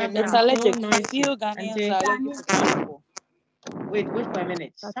 Somebody's background It's is so allergic. noisy. Few Ghanaians are allergic to pineapple. Wait for a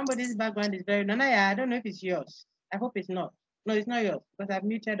minute. Somebody's background is very Nanaya. I don't know if it's yours. I hope it's not. No, it's not yours because I've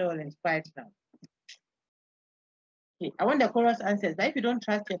muted all and it's quiet now. Okay, I want the chorus answers, but if you don't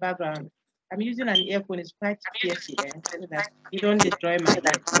trust your background, I'm using an earphone. It's quite fierce, so that you don't destroy my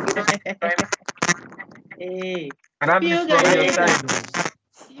ear. Hey, Can I be few from your Ghanaians. side?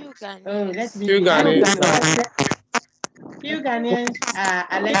 Few Oh, let Ghanaians. me. Few I hope you Ghanaians. know. Few Ghanaians are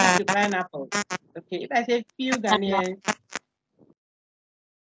allergic to pineapple. Okay, if I say few Ghanaians,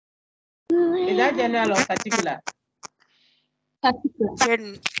 is that general or particular?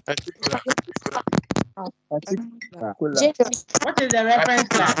 Gen- Particular. What is the reference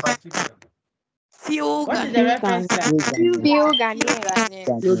class? Particular. Few What is the reference class? Few Ghanaians.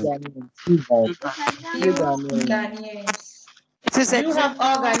 It is Do a you have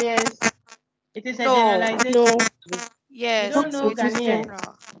all general. Ghanaians? It is a No. generalization. Yes, You don't know it is Ghanaians.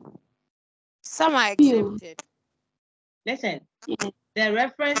 general. Some are exempted. Listen, the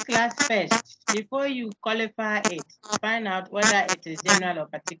reference class first, before you qualify it, find out whether it is general or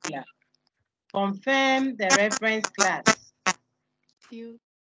particular. Confirm the reference class. Few.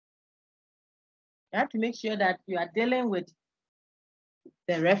 You have to make sure that you are dealing with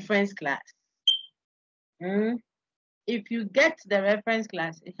the reference class. If you get the reference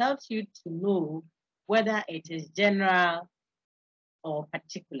class, it helps you to know whether it is general or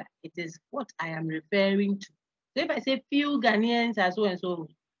particular. It is what I am referring to. So if I say few Ghanaians are so and so,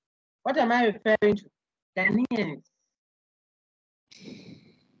 what am I referring to? Ghanaians.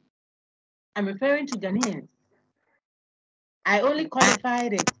 I'm referring to Ghanaians. I only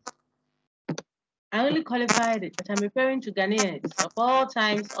qualified it. But I'm referring to Ghanaians of all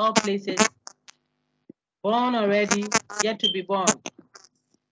times, all places, born already, yet to be born.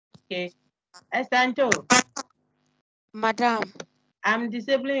 Okay. Estanto, Madam. I'm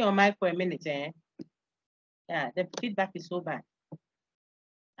disabling your mic for a minute. Yeah, the feedback is so bad.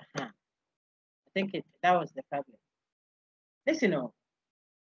 I think that was the problem. Listen up.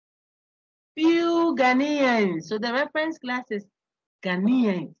 Few Ghanaians. So the reference class is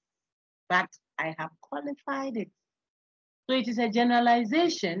Ghanaians, but I have qualified it. So it is a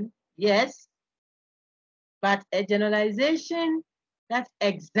generalization, yes, but a generalization that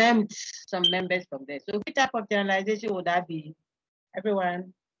exempts some members from this. So which type of generalization would that be?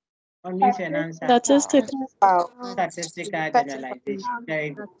 Everyone, unmute and answer. Statistical. Statistical generalization. Very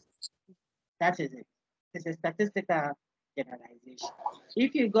good. That is it. It's a statistical generalization.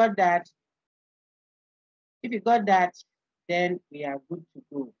 If you got that, then we are good to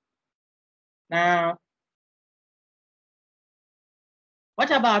go. Now, what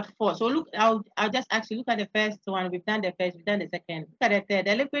about 4? So look, I'll just actually look at the first one. We've done the first, we've done the second. Look at the third.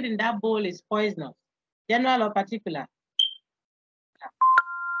 The liquid in that bowl is poisonous. General or particular?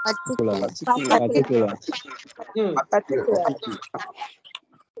 Particular. Good. Particular.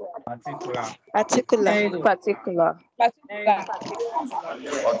 Very good. Particular.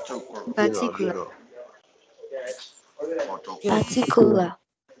 Particular. Particular.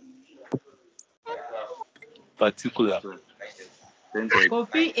 Particular.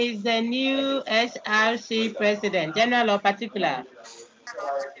 Kofi is the new SRC president. General or particular?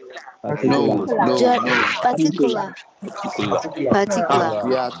 Particular. Particular. Particular.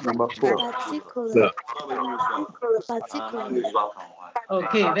 We are at number 4.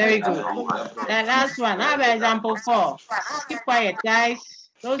 Okay, very good. The last one. How about example 4? Keep quiet, guys.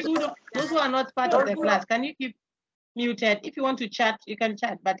 Those who are not part of the class, can you keep muted? If you want to chat, you can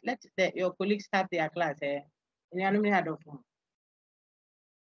chat, but let your colleagues have their class.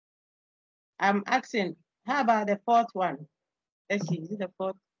 I'm asking, how about the 4th one? Let's see, is it the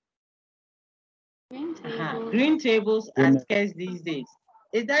 4th? Green tables are scarce these days.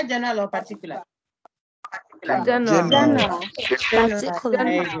 Is that general or particular? General.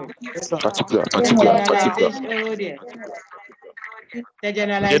 Very good. Particular. The generalization. Oh dear. The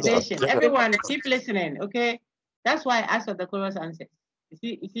generalization. Everyone keep listening, okay? That's why I asked for the chorus answers.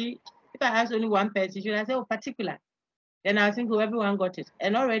 You see, if I ask only one person, should I say, oh, particular? Then I think, oh, everyone got it.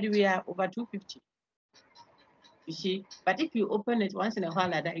 And already we are over 250. You see, but if you open it once in a while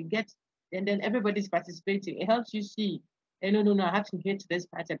like that, you get, and then everybody's participating. It helps you see, hey, no, I have to hit this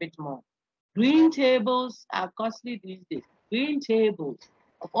part a bit more. Green tables are costly these days. Green tables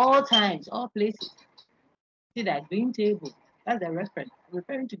of all times, all places. See that green table, that's the reference. I'm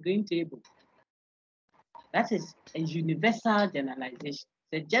referring to green table. That is a universal generalization.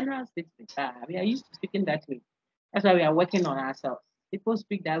 It's a general statement. We are used to speaking that way. That's why we are working on ourselves. People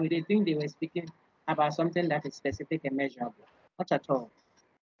speak that way. They think they were speaking about something that is specific and measurable. Not at all.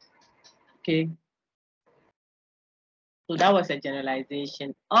 Okay. So that was a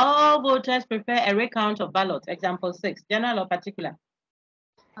generalization. All voters prefer a recount of ballots. Example 6. General or particular?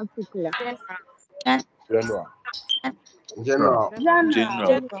 Particular. General.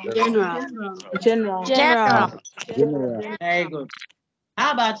 Very good.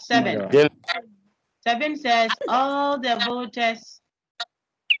 How about 7? 7 says all the voters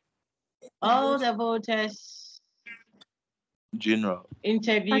General.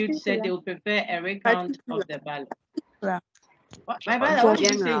 interviewed said they would prefer a recount of the ballot. My brother, why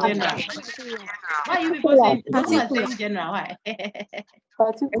did you say general? Why are you people saying, those who are saying general, why?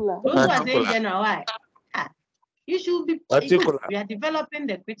 Particular. Those who are saying general, why? You should be, we are developing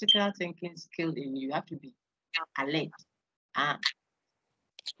the critical thinking skill in you. You have to be alert.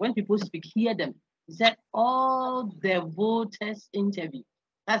 When people speak, hear them. He said all the voters interviewed.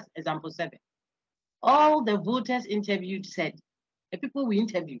 That's example 7. All the voters interviewed said, the people we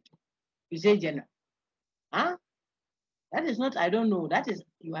interviewed, you say general. That is not, I don't know. That is,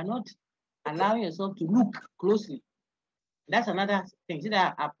 you are not allowing yourself to look closely. That's another thing. See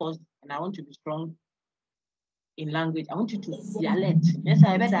that I paused and I want to be strong in language. I want you to be alert. Yes,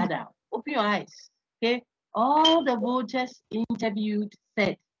 I read that down. Open your eyes. Okay. All the voters interviewed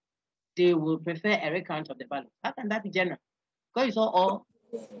said they will prefer a recount of the ballot. How can that be general? Because you saw all.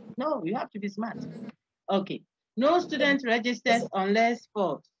 No, you have to be smart. Okay. No student registers unless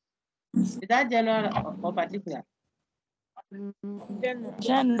false. Is that general or particular?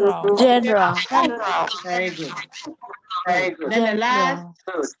 General. Very good. Then the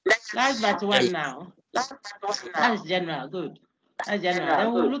last but one now. That is general. Good. That's general.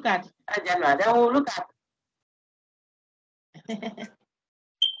 Then we'll look at.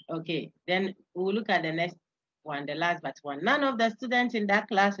 Okay. Then we'll look at the next one, the last but one. None of the students in that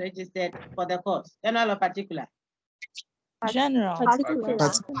class registered for the course. General or particular? General. Particular.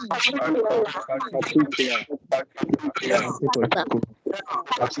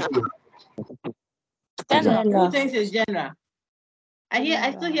 General. Who thinks it's general?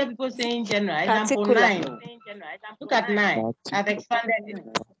 I still hear people saying general. Example 9. Look at 9. I've expanded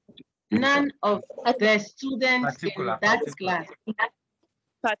it. None of the students in that class.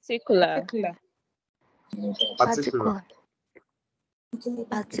 Particular. Particular. Particular.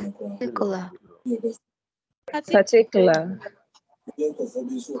 Particular.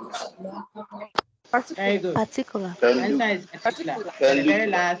 Very good. Particular. Answer is particular. The very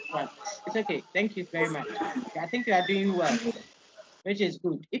last one. It's okay. Thank you very much. I think you are doing well, which is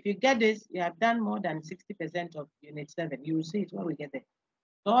good. If you get this, you have done more than 60% of Unit 7. You will see it when we get there.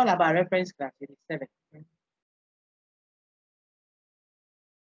 It's all about reference class, Unit 7.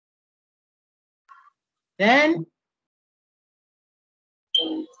 Then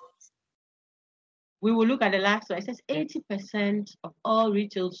we will look at the last one. It says 80% of all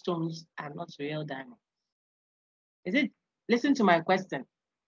retail stones are not real diamonds. Is it? Listen to my question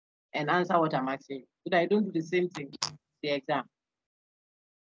and answer what I'm asking you, so that I don't do the same thing in the exam.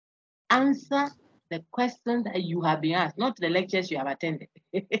 Answer the question that you have been asked, not the lectures you have attended.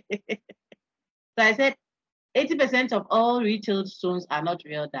 So I said 80% of all retail stones are not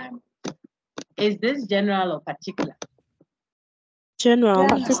real diamonds. Is this general or particular? General.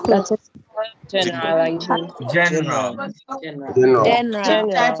 Particular. Generalization. General.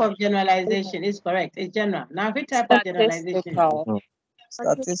 Which type of generalization is correct? It's general. Now, which type of generalization?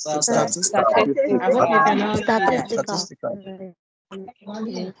 Statistical. I hope you can all see that. Statistical.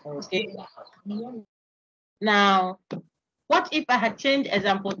 Okay. Now, what if I had changed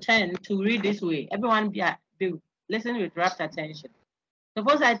example 10 to read this way? Everyone be listen with rapt attention.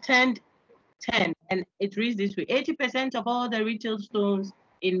 Suppose I turned 10 and it reads this way: 80% of all the retail stones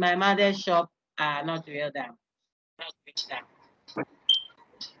in my mother's shop are not real diamonds.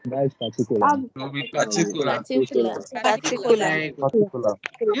 That is particular. Particular. Very good.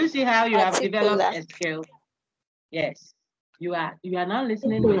 You see how you have developed a skill? Yes. You are now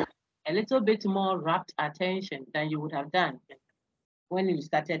listening with a little bit more rapt attention than you would have done when you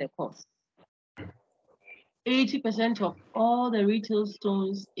started the course. 80% of all the retail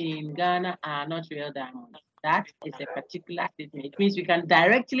stones in Ghana are not real diamonds. That is a particular statement. It means we can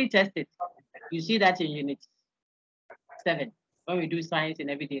directly test it. You see that in Unit 7, when we do science in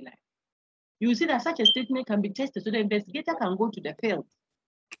everyday life. You see that such a statement can be tested, so the investigator can go to the field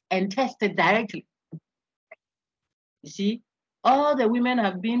and test it directly. You see, all the women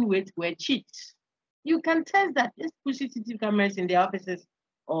have been with were cheats. You can test that. Just put CCTV cameras in the offices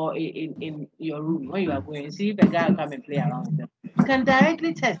or in your room when you are going. See if a guy will come and play around with them. You can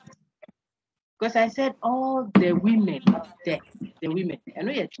directly test. Because I said all the women, the women, I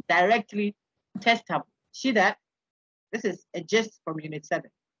know you directly testable. See that? This is a gist from Unit 7.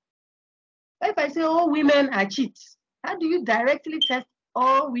 But if I say all women are cheats, how do you directly test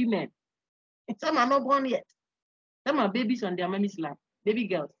all women? Some are not born yet. Some are babies on their mommy's lap, baby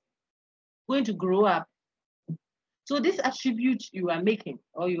girls, going to grow up. So this attribute you are making,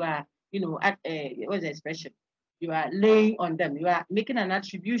 or you are, what's the expression? You are laying on them. You are making an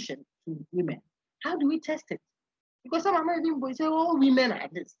attribution to women. How do we test it? Because some are not even boys say, all women are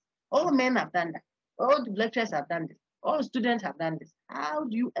this. All men have done that. All the lecturers have done this. All students have done this. How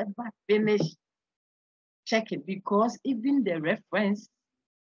do you ever finish checking? Because even the reference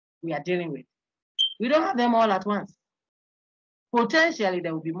we are dealing with, we don't have them all at once. Potentially,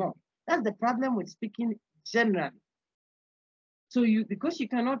 there will be more. That's the problem with speaking generally. So because you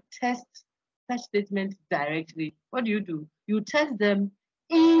cannot test such statements directly, what do? You test them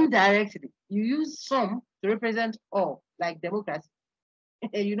indirectly. You use some to represent all, like democracy.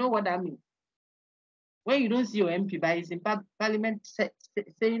 You know what that means. When you don't see your MP, but it's in parliament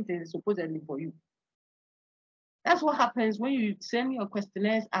saying things supposedly for you. That's what happens when you send your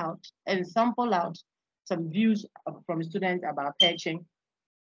questionnaires out and sample out some views from students about perching.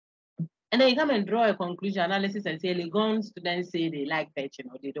 And then you come and draw a conclusion analysis and say, Legon students say they like perching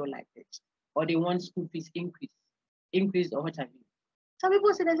or they don't like perching, or they want school fees increase or what have you. Some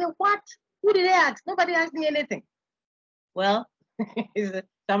people say, what? Who did they ask? Nobody asked me anything. Well,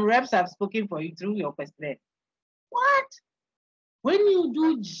 some reps have spoken for you through your questionnaire. What? When you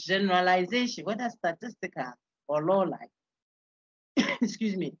do generalization, whether statistical or law-like,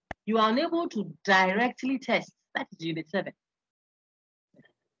 excuse me, you are unable to directly test. That is Unit 7.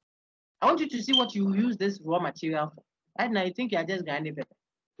 I want you to see what you use this raw material for. Right now, you think you are just grinding pepper.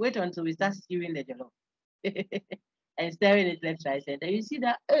 Wait until we start stewing the jollof and stirring it left, right, center. You see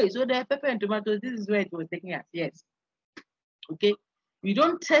that, hey, so the pepper and tomatoes, this is where it was taking us. Yes. Okay. You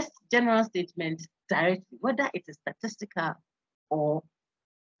don't test general statements directly, whether it is statistical or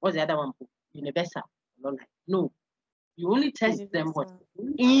what's the other one? Universal. No, you only test them what?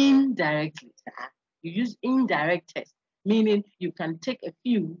 Indirectly. You use indirect test, meaning you can take a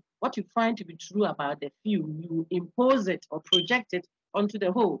few, what you find to be true about the few, you impose it or project it onto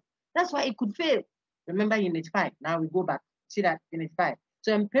the whole. That's why it could fail. Remember Unit 5. Now we go back. See that Unit 5.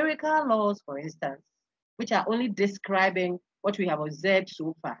 So empirical laws, for instance, which are only describing what we have observed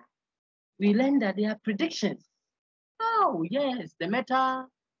so far, we learn that they are predictions. Oh, yes,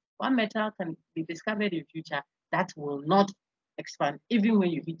 one metal can be discovered in future that will not expand even when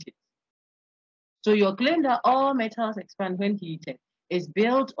you heat it. So your claim that all metals expand when heated is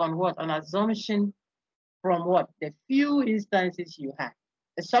built on what? An assumption from what? The few instances you had,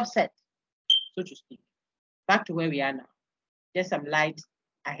 a subset, so to speak. Back to where we are now. Just some light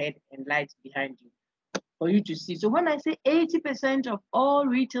ahead and light behind you for you to see. So when I say 80% of all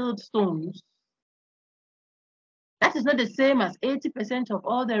retailed stones, that is not the same as 80% of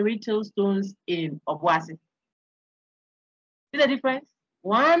all the retail stones in Obuasi. See the difference?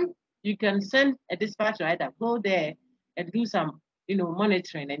 One, you can send a dispatch rider, go there and do some,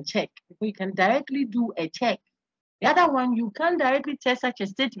 monitoring and check. You can directly do a check. The other one, you can't directly test such a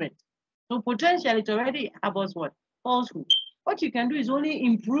statement. So potentially it already harbors what? Falsehood. What you can do is only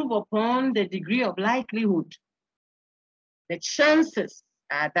improve upon the degree of likelihood. The chances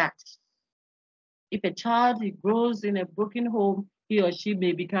are that if a child grows in a broken home, he or she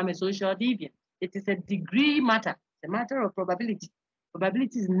may become a social deviant. It is a degree matter. It's a matter of probability.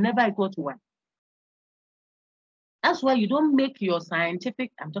 Probability is never equal to 1. That's why you don't make your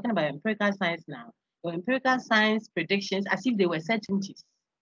scientific, I'm talking about empirical science now, your empirical science predictions as if they were certainties.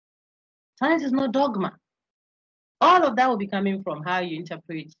 Science is not dogma. All of that will be coming from how you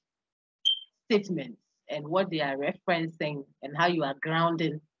interpret statements and what they are referencing and how you are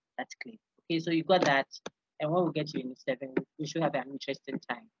grounding that claim. Okay, so you got that. And when we get to Unit 7, we should have an interesting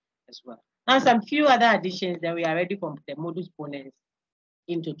time as well. Now, some few other additions, then we are ready for the modus ponens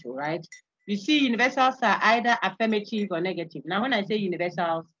into 2, right? You see, universals are either affirmative or negative. Now, when I say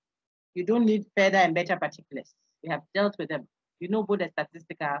universals, you don't need further and better particulars. We have dealt with them. You know both the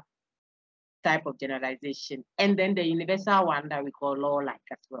statistical type of generalization and then the universal one that we call law-like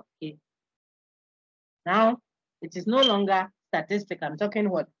as well, okay? Now, it is no longer statistical. I'm talking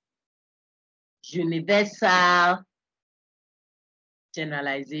what? Universal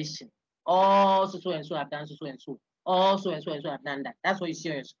generalization. All so and so have done so and so. All so and so have done that. That's what you see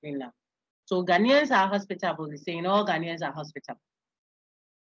on your screen now. So Ghanaians are hospitable. They're saying all Ghanaians are hospitable.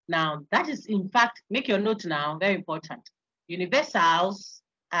 Now, that is in fact, make your note now, very important. Universals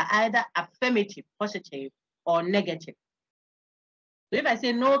are either affirmative, positive, or negative. So if I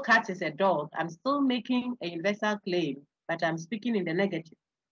say no cat is a dog, I'm still making a universal claim, but I'm speaking in the negative.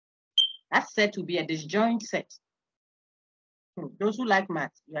 That's said to be a disjoint set. Those who like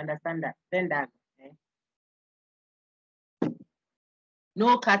math, you understand that. Then that. Okay?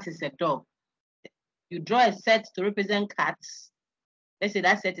 No cat is a dog. You draw a set to represent cats. Let's say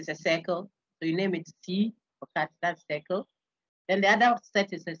that set is a circle. So you name it C for cat, that's circle. Then the other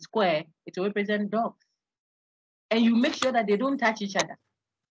set is a square. It will represent dogs. And you make sure that they don't touch each other.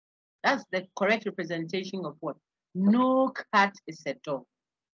 That's the correct representation of what? No cat is a dog.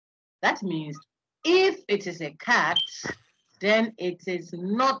 That means if it is a cat, then it is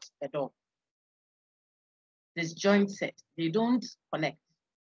not a dog. This joint set, they don't connect.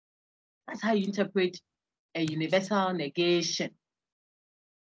 That's how you interpret a universal negation.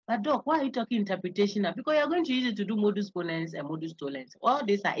 But Doc, why are you talking interpretation now? Because you're going to use it to do modus ponens and modus tollens. All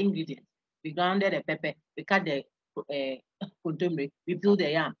these are ingredients. We grounded the pepper, we cut the contumely, we peeled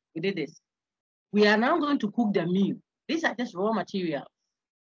the yam, we did this. We are now going to cook the meal. These are just raw materials.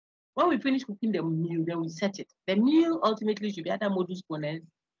 When we finish cooking the meal, then we set it. The meal ultimately should be either modus ponens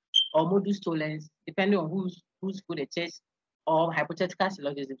or modus tollens, depending on whose food it is, or hypothetical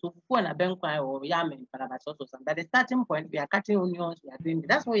syllogism. So or yam and parabasos or something. But the starting point, we are cutting onions, we are doing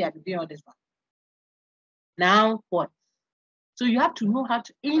that's why we are doing all this one. Now what? So you have to know how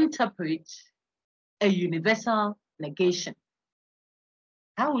to interpret a universal negation.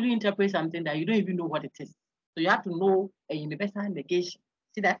 How will you interpret something that you don't even know what it is? So you have to know a universal negation.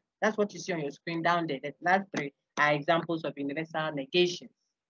 See that? That's what you see on your screen down there. The last 3 are examples of universal negations.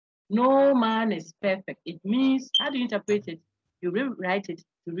 No man is perfect. It means, how do you interpret it? You rewrite it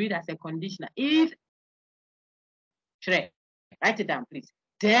to read as a conditional. If, write it down, please.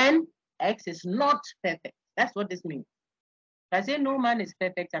 Then X is not perfect. That's what this means. If I say no man is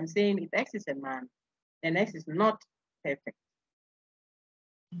perfect, I'm saying if X is a man, then X is not perfect.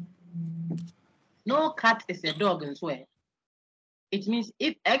 No cat is a dog and swear. It means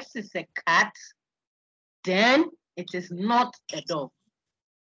if X is a cat, then it is not a dog.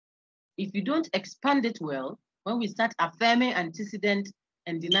 If you don't expand it well, when we start affirming antecedent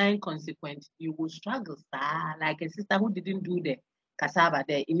and denying consequent, you will struggle, like a sister who didn't do the cassava,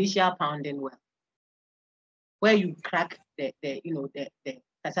 the initial pounding well, where you crack the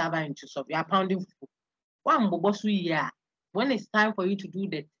cassava into soup. You are pounding food. When it's time for you to do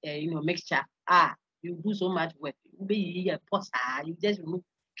the mixture, you do so much work. You just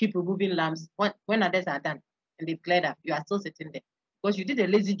keep removing lumps. When others are done and they've cleared up, you are still sitting there because you did a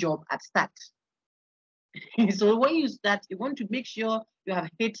lazy job at start. So when you start, you want to make sure you have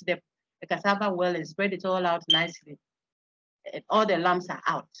hit the cassava well and spread it all out nicely. And all the lumps are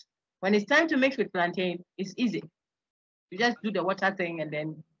out. When it's time to mix with plantain, it's easy. You just do the water thing and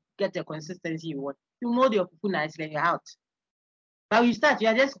then get the consistency you want. You mold your fufu nicely and you're out. But you start, you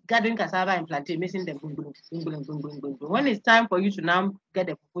are just gathering cassava and plantain, mixing them. Boom, boom, boom, boom, boom, boom, boom, boom. When it's time for you to now get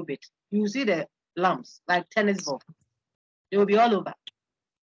the fufu bit, you see the lumps like tennis ball. They will be all over.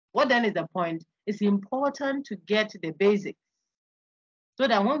 What then is the point? It's important to get the basics so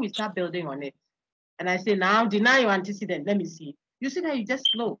that when we start building on it, and I say now deny your antecedent, let me see. You see that you just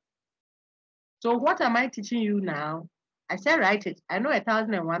flow. So what am I teaching you now? I said write it. I know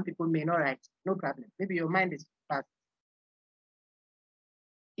 1,001 people may not write. No problem. Maybe your mind is fast.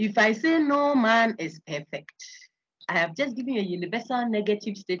 If I say no man is perfect, I have just given a universal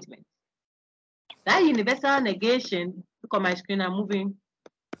negative statement. That universal negation, look on my screen, I'm moving.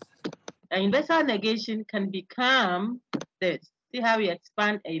 A universal negation can become this. See how we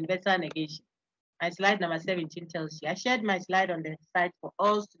expand a universal negation. My slide number 17 tells you. I shared my slide on the site for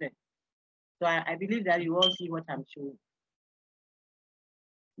all students. So I believe that you all see what I'm showing.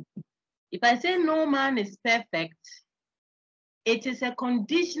 If I say no man is perfect, it is a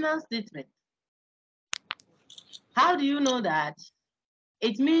conditional statement. How do you know that?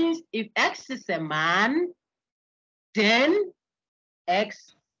 It means if X is a man, then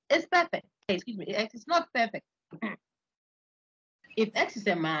X is perfect. Excuse me, X is not perfect. If X is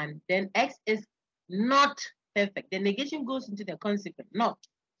a man, then X is not perfect. The negation goes into the consequent, not.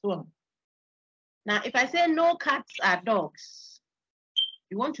 So now, if I say no cats are dogs,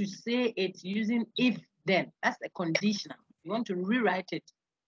 you want to say it using if then. That's a conditional. You want to rewrite it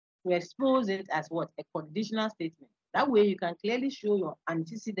to expose it as what? A conditional statement. That way you can clearly show your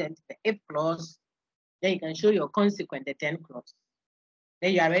antecedent, the if clause, then you can show your consequent, the then clause.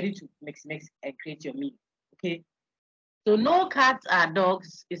 Then you are ready to mix and create your meal. Okay. So no cats are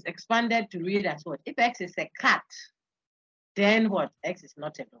dogs is expanded to read as what? If X is a cat, then what? X is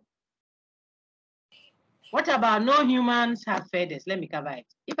not a dog. What about no humans have feathers? Let me cover it.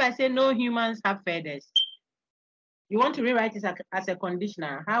 If I say no humans have feathers, you want to rewrite it as a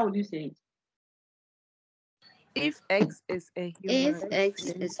conditional. How would you say it? If X is a human, If X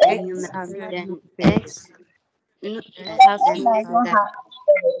is a X human, has then no X has then no X feathers.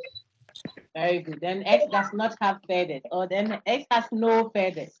 Very good. Then X does not have feathers, or then X has no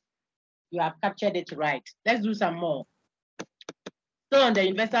feathers. You have captured it right. Let's do some more. So on the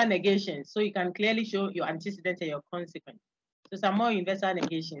universal negation, so you can clearly show your antecedent and your consequent. So some more universal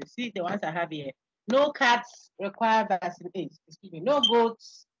negations. See the ones I have here. No cats require vaccination. Excuse me. No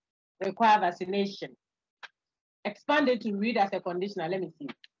goats require vaccination. Expand it to read as a conditional. Let me see.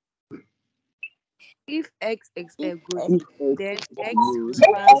 If X is a goat, If then X X is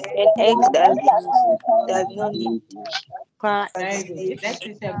requires X does not require Very good. If X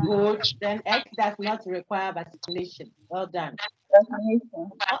is a goat, then X does not require vaccination. Well done.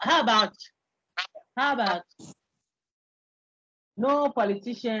 How about no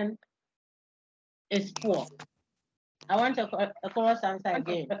politician is poor? I want a chorus answer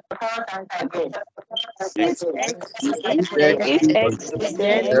again. If X is a If politician, X is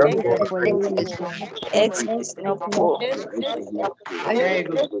then a X is politician, X is not poor. Very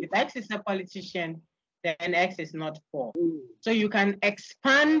good. If X is a politician, then X is not poor. So you can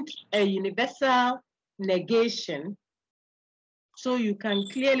expand a universal negation so you can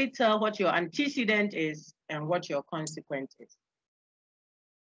clearly tell what your antecedent is and what your consequent is.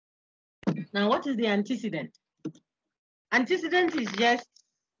 Now, what is the antecedent? Antecedent is just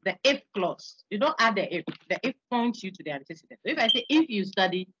the if clause. You don't add the if. The if points you to the antecedent. So if I say if you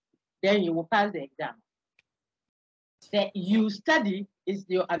study, then you will pass the exam. The you study is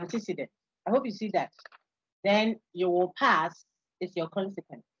your antecedent. I hope you see that. Then you will pass is your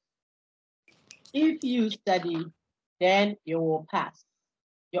consequence. If you study, then you will pass.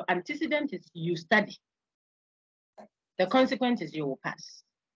 Your antecedent is you study. The consequence is you will pass.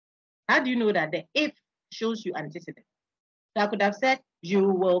 How do you know that? The if shows you antecedent. So I could have said you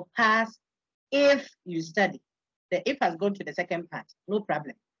will pass if you study. the if has gone to the second part, no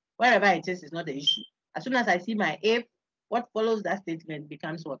problem. Wherever it is not the issue. As soon as I see my if, what follows that statement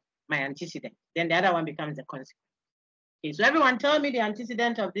becomes what? My antecedent. Then the other one becomes the consequence. Okay, so everyone tell me the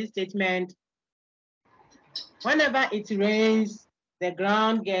antecedent of this statement. Whenever it rains, the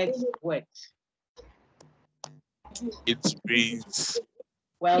ground gets wet. It rains.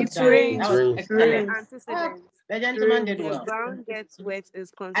 Well It done. rains. That was excellent. Antecedent. The gentleman did The well. ground gets wet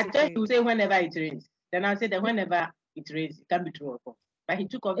is I thought you consequent. say whenever it rains. Then I'll say that whenever it rains, it can be true or false. But he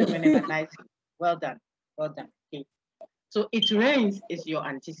took off the whenever nicely. Well done. Well done. Okay. So it rains is your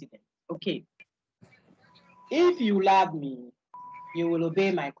antecedent. Okay. If you love me, you will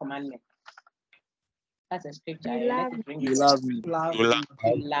obey my commandment. That's a scripture. Let it bring You it. love me. You love You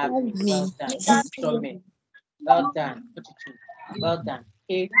love me. Well done. From me. Well done. 42. Well done.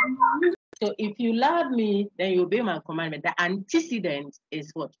 Okay. So if you love me, then you obey my commandment. The antecedent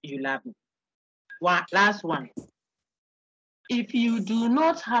is what? You love me. One, last one. If you do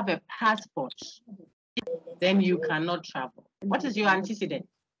not have a passport, then you cannot travel. What is your antecedent?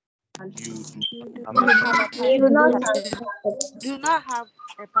 you do. Do not have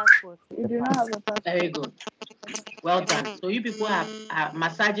a passport. Very good. Well done. So you people are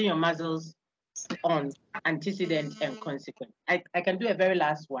massaging your muscles on antecedent and consequent. I can do a very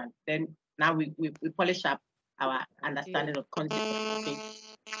last one. Then now we polish up our understanding of consequence. Okay.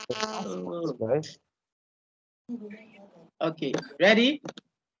 Okay. Ready?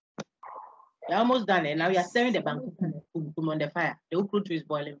 You're almost done. And now you're stirring the banku on the fire. The ukrutu is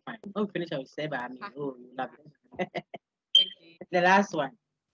boiling fine. When we finish, I will say, I mean, oh, you love it. The last one.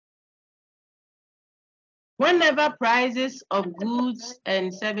 Whenever prices of goods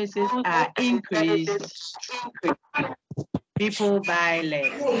and services are increased, people buy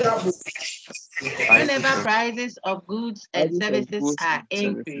less. Whenever prices of goods and services are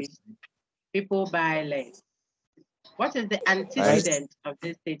increased, people buy less. What is the antecedent of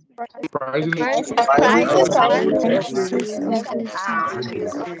this statement? Prices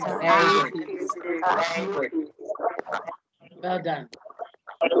Very good. Well done.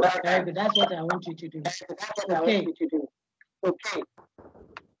 Very good. That's what I want you to do. Okay.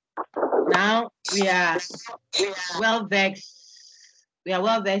 Now we are well versed. We are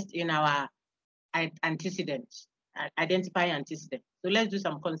well versed in our antecedents, identify antecedents. So let's do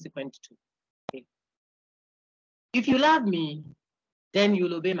some consequent too. Okay. If you love me, then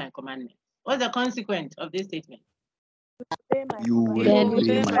you'll obey my commandments. What's the consequence of this statement? You will Then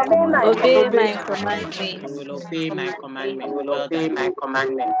obey you my obey commandment. my commandments. You will obey my commandment. Well done.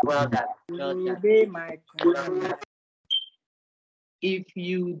 Well done. Well done. Obey my commandment. If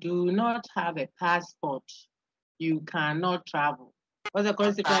you do not have a passport, you cannot travel. What's the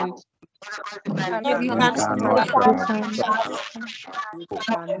consequence? You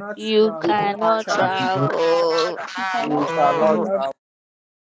You cannot cannot travel. You cannot travel.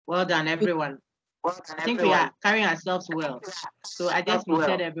 Well done, everyone. I think we are carrying ourselves well. So I just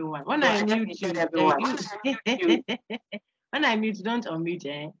muted everyone. When I mute you, when I mute, don't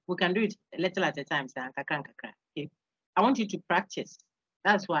unmute. We can do it a little at a time. Okay. I want you to practice.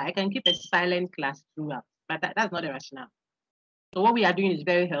 That's why I can keep a silent class throughout, but that's not the rationale. So what we are doing is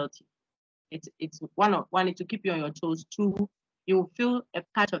very healthy. It's one is to keep you on your toes. Two, you feel a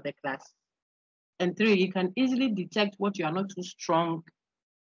part of the class. And three, you can easily detect what you are not too strong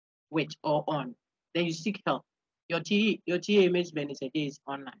with or on. Then you seek help. Your TA Miss Benisade is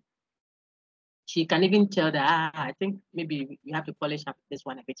online. She can even tell that I think maybe you have to polish up this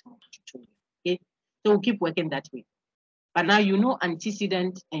one a bit more. Okay, so we'll keep working that way. But now you know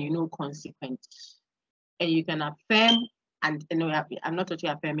antecedent and you know consequent, and you can affirm. And you know, I'm not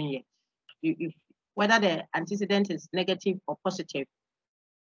totally affirming yet. You whether the antecedent is negative or positive,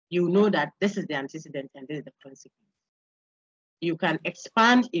 you know that this is the antecedent and this is the consequence. You can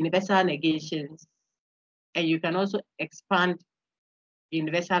expand universal negations, and you can also expand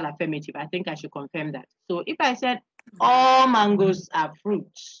universal affirmative. I think I should confirm that. So if I said all mangoes are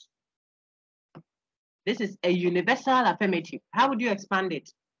fruits, this is a universal affirmative. How would you expand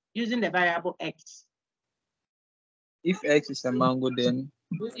it? Using the variable x. If X is a mango, then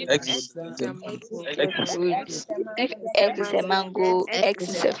X is a Fruit. If X is a mango, X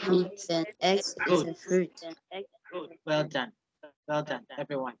is a fruit, then X is a fruit. Good. Well done. Well done,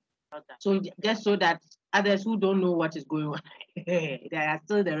 everyone. So just so that others who don't know what is going on, there are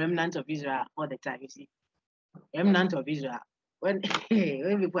still the remnant of Israel all the time, you see. Remnant of Israel. When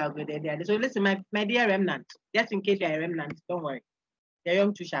people are good, they are. So listen, my dear remnant, just in case you are a remnant, don't worry. The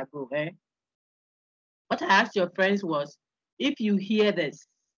young too shall go. What I asked your friends was, if you hear this,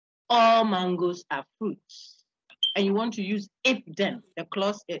 all mangoes are fruits, and you want to use if then, the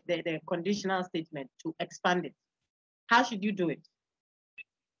clause, the conditional statement to expand it. How should you do it?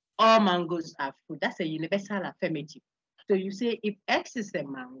 All mangoes are fruit. That's a universal affirmative. So you say if X is a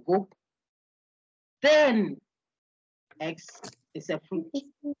mango, then X is a fruit.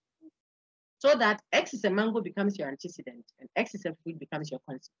 So that X is a mango becomes your antecedent and X is a fruit becomes your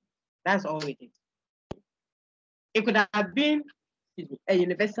consequence. That's all we did. It could have been a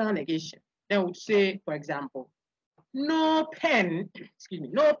universal negation. Then we'd say, for example, no pen,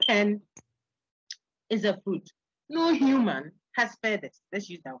 no pen is a fruit. No human has feathers. Let's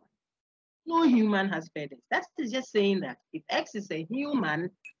use that one. No human has feathers. That is just saying that if X is a human,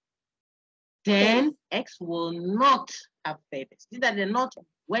 then X will not have feathers. See that the not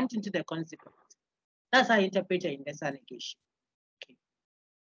went into the consequence. That's how I interpret a universal negation. Okay.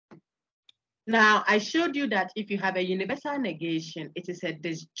 Now, I showed you that if you have a universal negation, it is a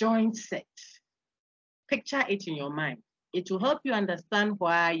disjoint set. Picture it in your mind. It will help you understand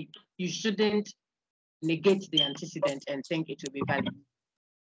why you shouldn't negate the antecedent and think it will be valid.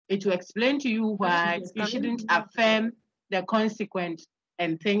 It will explain to you why you shouldn't affirm the consequent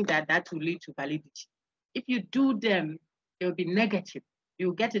and think that that will lead to validity. If you do them, it will be negative.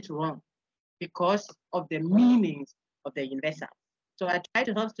 You'll get it wrong because of the meanings of the universal. So I try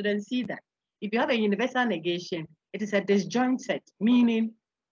to help students see that. If you have a universal negation, it is a disjoint set, meaning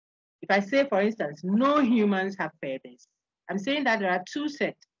if I say, for instance, no humans have feathers, I'm saying that there are two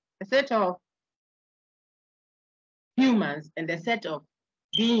sets, a set of humans and a set of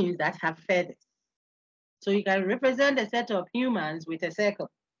beings that have feathers. So you can represent a set of humans with a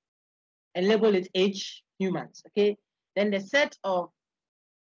circle and label it H humans, okay? Then the set of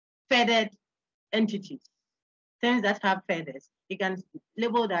feathered entities, things that have feathers, you can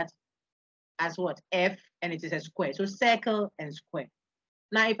label that as what? F, and it is a square. So circle and square.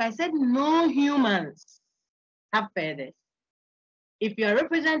 Now, if I said no humans have feathers, if you are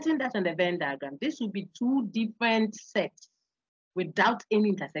representing that on the Venn diagram, this would be two different sets without any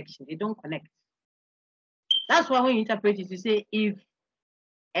intersection. They don't connect. That's why when you interpret it, you say if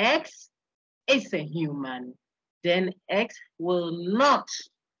X is a human, then X will not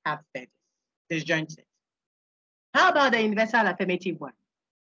have feathers. Disjoint set. How about the universal affirmative one?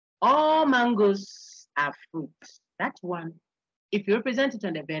 All mangoes are fruits. That one, if you represent it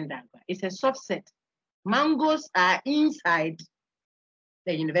on the Venn diagram, it's a subset. Mangoes are inside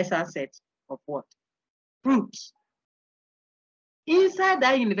the universal set of what? Fruits. Inside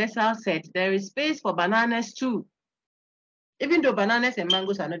that universal set, there is space for bananas too. Even though bananas and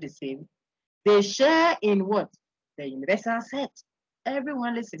mangoes are not the same, they share in what? The universal set.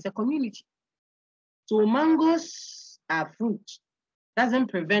 Everyone is a community. So mangoes are fruit. Doesn't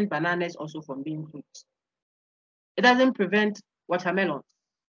prevent bananas also from being fruit. It doesn't prevent watermelons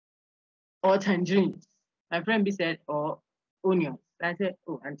or tangerines. My friend B said, or onions. I said,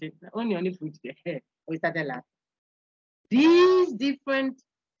 oh, auntie, onion is fruit there. We started laughing. These different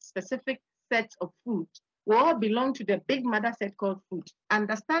specific sets of fruit will all belong to the big mother set called fruit.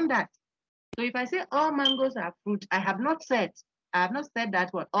 Understand that. So if I say all mangoes are fruit, I have not said that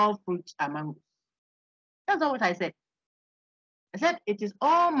what all fruits are mangoes. That's not what I said. I said it is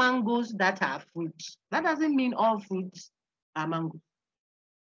all mangoes that are fruits. That doesn't mean all fruits are mangoes.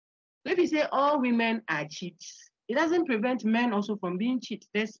 So if you say all women are cheats, it doesn't prevent men also from being cheats.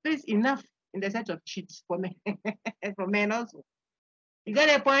 There's space enough in the set of cheats for men, for men also. You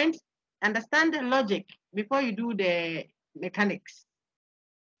get a point? Understand the logic before you do the mechanics.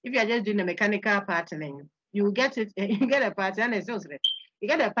 If you are just doing the mechanical patterning, you get it, you get a pattern, it's also, you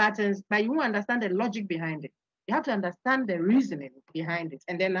get the patterns, but you won't understand the logic behind it. You have to understand the reasoning behind it.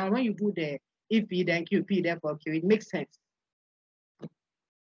 And then now when you do the if P, then Q, P, therefore Q, it makes sense.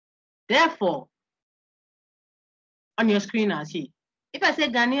 Therefore, on your screen now, see, if I say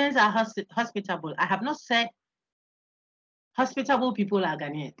Ghanaians are hospitable, I have not said hospitable people are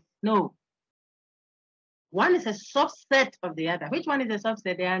Ghanaians. No. One is a subset of the other. Which one is a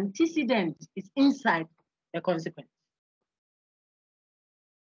subset? The antecedent is inside the consequence.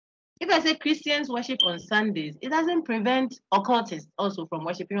 If I say Christians worship on Sundays, it doesn't prevent occultists also from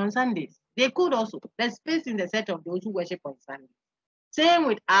worshiping on Sundays. They could also. There's space in the set of those who worship on Sundays. Same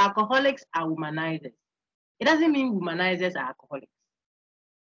with alcoholics are womanizers. It doesn't mean womanizers are alcoholics.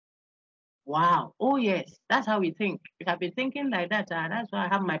 Wow. Oh, yes. That's how we think. If I've been thinking like that, that's why I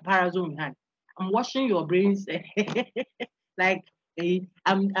have my parazone in hand. I'm washing your brains like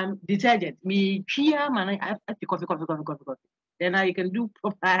I'm detergent. Me, man, I coffee. Then now you can do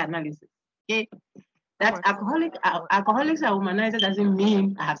proper analysis. Okay. That alcoholics are womanizers doesn't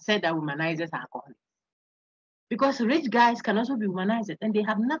mean I have said that womanizers are alcoholics. Because rich guys can also be womanizers and they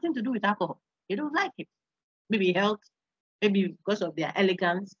have nothing to do with alcohol. They don't like it. Maybe health, maybe because of their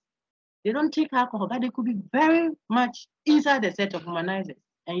elegance. They don't take alcohol, but they could be very much inside the set of humanizers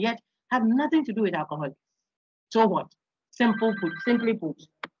and yet have nothing to do with alcohol. So what? Simply put,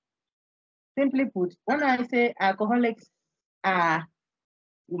 when I say alcoholics are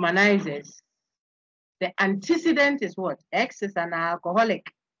humanizers, the antecedent is what? X is an alcoholic.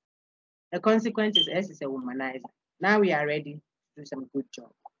 The consequence is S is a womanizer. Now we are ready to do some good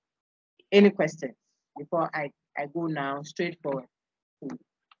job. Any questions before I go now straight forward to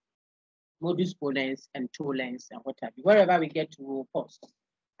modus ponens and tollens and what have you. Wherever we get to, we'll pause.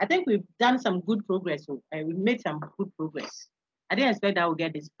 I think we've done some good progress. We made some good progress. I didn't expect that we'll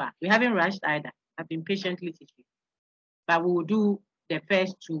get this far. We haven't rushed either. I've been patiently teaching. But we will do the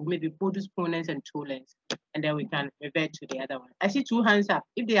first two, maybe modus ponens and tollens, and then we can revert to the other one. I see 2 hands up.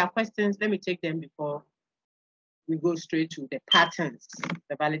 If there are questions, let me take them before we go straight to the patterns,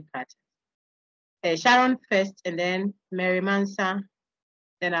 the valid patterns. Sharon first, and then Mary Mansa,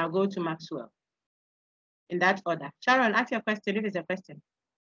 then I'll go to Maxwell. In that order. Sharon, ask your question if it's a question.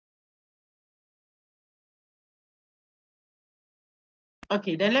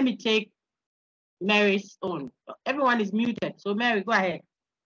 Okay, then let me take Mary's own. Everyone is muted, so Mary, go ahead.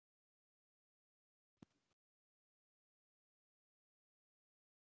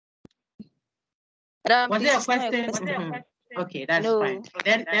 Was there a question? Okay, that's fine.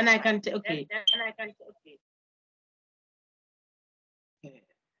 Then I can take. Okay.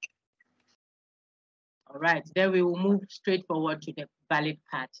 All right, then we will move straight forward to the valid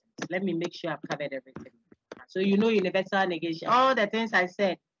patterns. Let me make sure I've covered everything. So you know universal negation, all the things I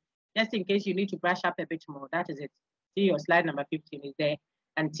said, just in case you need to brush up a bit more, that is it. See your slide number 15 is there,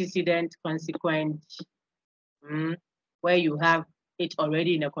 antecedent, consequent, where you have it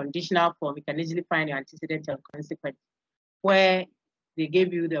already in a conditional form. You can easily find your antecedent and consequent, where they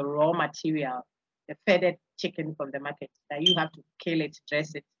give you the raw material, the feathered chicken from the market, that you have to kill it,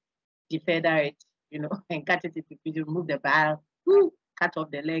 dress it, defeather it, you know, and cut it if you remove the bile, cut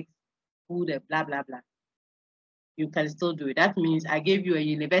off the legs, the blah, blah, blah. You can still do it. That means I gave you a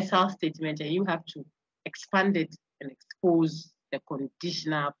universal statement and you have to expand it and expose the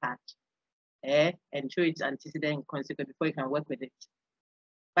conditional part and show its antecedent and consequent before you can work with it.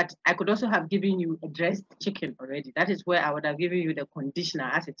 But I could also have given you a dressed chicken already. That is where I would have given you the conditional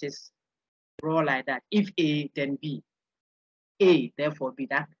as it is raw like that. If A, then B. A, therefore B,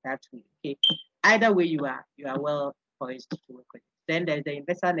 that way. Okay. Either way you are well poised to work with it. Then there's the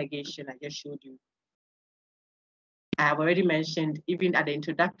universal negation I just showed you. I have already mentioned, even at the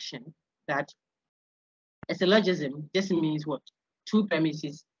introduction, that a syllogism just means what? 2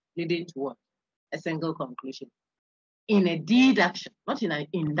 premises leading to what? A single conclusion. In a deduction, not in an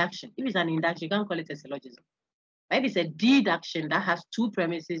induction. If it's an induction, you can't call it a syllogism. But if it's a deduction that has 2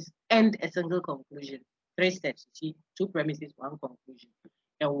 premises and a single conclusion, 3 steps, you see, 2 premises, 1 conclusion,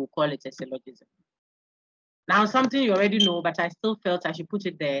 then we'll call it a syllogism. Now, something you already know, but I still felt I should put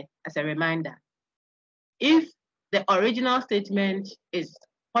it there as a reminder. If the original statement is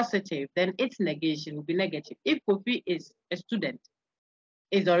positive, then its negation will be negative. If Kofi is a student,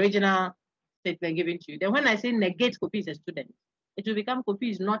 is the original statement given to you, then when I say negate Kofi is a student, it will become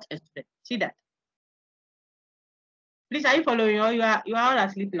Kofi is not a student. See that? Please, are you following, or you are all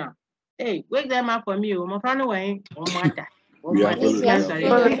asleep now? Hey, wake them up for me. My friend away. We are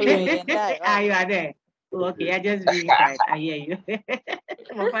following. You are there. Oh, okay, I just being quiet. I hear you.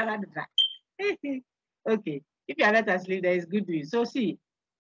 Okay. If you are not asleep, there is good news. So see,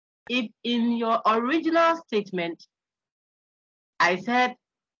 if in your original statement, I said,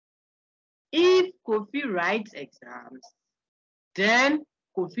 if Kofi writes exams, then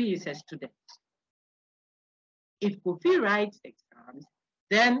Kofi is a student. If Kofi writes exams,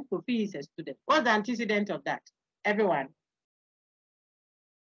 then Kofi is a student. What's the antecedent of that? Everyone.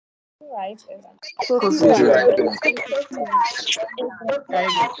 Right. Very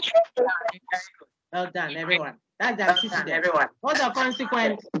good. Well done, everyone. That's the antecedent. What's the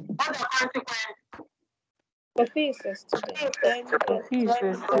consequence? Kofi is a student. Kofi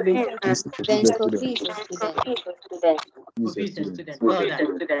is a student. Well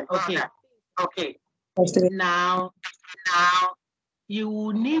done. Okay. Now, you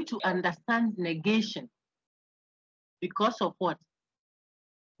will need to understand negation because of what?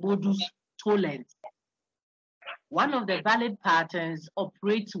 Modus tollens. One of the valid patterns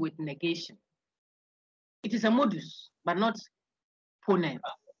operates with negation. It is a modus, but not ponens.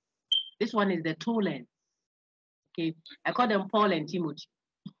 This one is the tollens. Okay, I call them Paul and Timothy.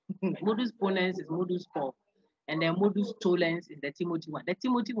 Modus ponens is modus Paul, and then modus tollens is the Timothy one. The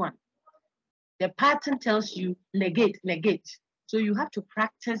Timothy one, the pattern tells you negate. So you have to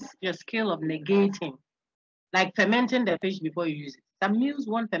practice your skill of negating, like fermenting the fish before you use it. Some meals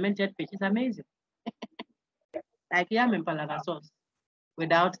want fermented fish. It's amazing. Like yam and palaga sauce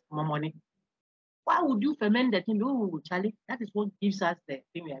without more money. Why would you ferment the thing? Oh, Charlie, that is what gives us the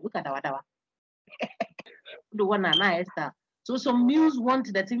thing. Look at our dawa. The one and Esther. So some meals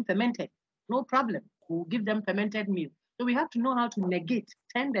want the thing fermented. No problem. We'll give them fermented meal. So we have to know how to negate,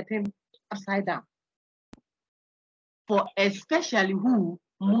 turn the thing upside down. For especially who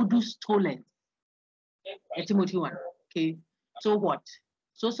Modus tollens. Timothy 1. Okay. So what?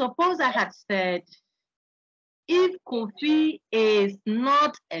 So suppose I had said, if Kofi is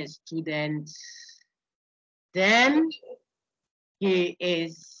not a student, then he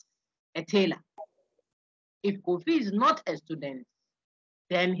is a tailor. If Kofi is not a student,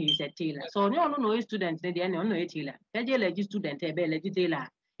 then he is a tailor. So no student, no tailor. Student, tailor.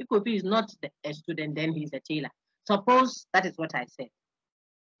 If Kofi is not a student, then he is a tailor. Suppose that is what I said.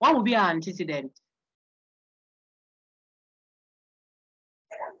 What would be our antecedent?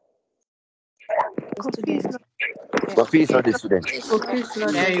 Kofi is not a student.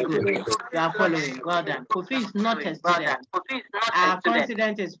 Very good. You are following. Well done. Kofi is not a student. Our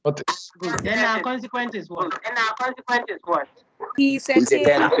consequence is good. Then our consequence is what? He's a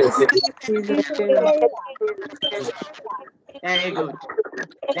tailor. Very good.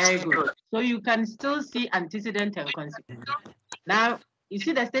 Very good. So you can still see antecedent and consequence. Now, you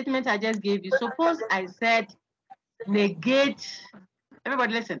see the statement I just gave you. Suppose I said negate.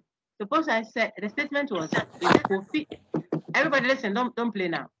 Everybody listen. Suppose I said the statement was if Kofi. Everybody listen. Don't play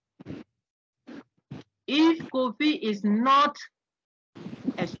now. If Kofi is not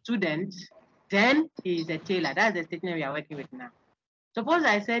a student, then he is a tailor. That's the statement we are working with now. Suppose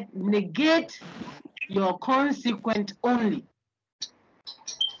I said negate your consequent only.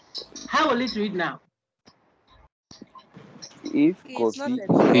 How will it read now? If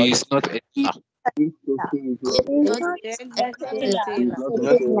Kofi is not a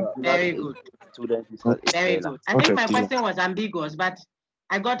Very good. Very good. I think my question was ambiguous, but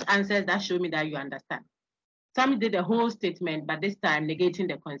I got answers that show me that you understand. Some did the whole statement, but this time negating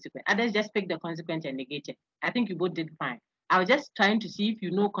the consequence. Others just pick the consequence and negate it. I think you both did fine. I was just trying to see if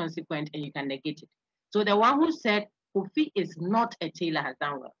you know consequence and you can negate it. So the one who said Kofi is not a tailor has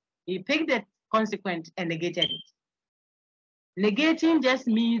done well. He picked the consequence and negated it. Negating just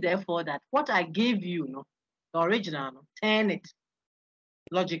means, therefore, that what I gave you, the original, turn it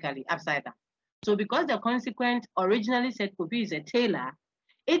logically upside down. So because the consequence originally said Kofi is a tailor,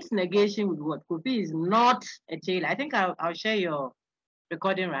 its negation with what? Kofi is not a tailor. I think I'll share your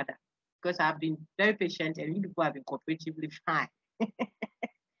recording rather, because I've been very patient and you people have been cooperatively fine.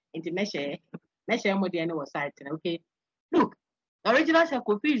 Okay. Look, the original said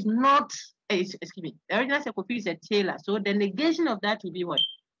Kofi is not, excuse me, the original said Kofi is a tailor. So the negation of that will be what?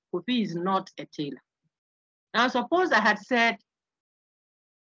 Kofi is not a tailor. Now suppose I had said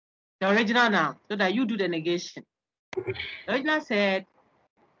the original now, so that you do the negation. The original said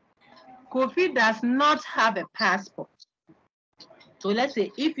Kofi does not have a passport. So let's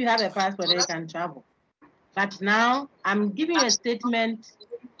say if you have a passport, then you can travel. But now I'm giving a statement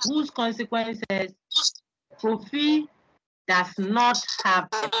whose consequences Kofi does not have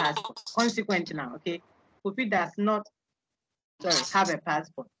a passport. Consequent now, okay? Kofi does not, have a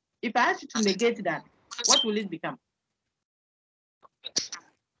passport. If I ask you to negate that, what will it become?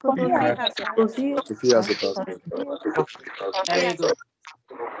 Kofi has a passport. Very good.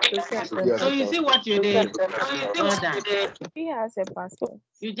 So you see what you did? Well done. He has a passport.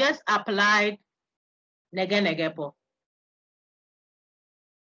 You just applied negepo.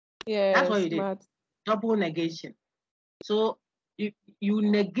 Yes, that's what you did. Double negation. So you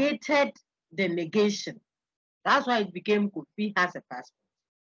negated the negation. That's why it became Kofi has a passport.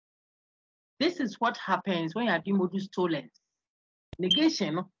 This is what happens when you are doing Modus tollens.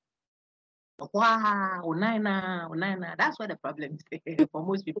 Negation. Wow, that's what the problem is for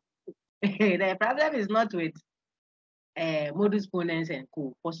most people. The problem is not with Modus ponens and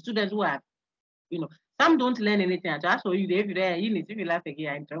co. For students who have, some don't learn anything at all. So if you laugh again,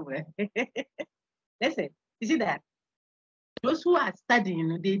 you're in trouble. Listen, you see that? Those who are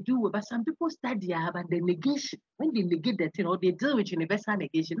studying, they do, but some people study about the negation. When they negate the thing, or they deal with universal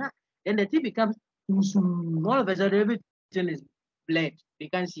negation, then the thing becomes all of a sudden everything is bled. They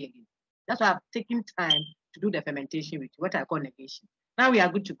can't see again. That's why I've taken time to do the fermentation with what I call negation. Now we are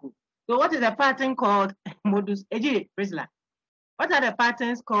good to go. So what is the pattern called modus? Priscilla, what are the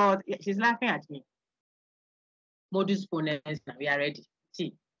patterns called? She's laughing at me. Modus ponens. Now we are ready. See,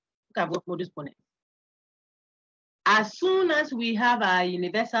 look at what modus ponens. As soon as we have our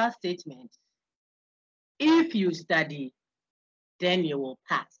universal statement, if you study, then you will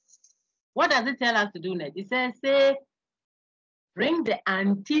pass. What does it tell us to do next? It says, say, Bring the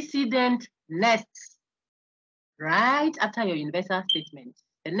antecedent next, right after your universal statement.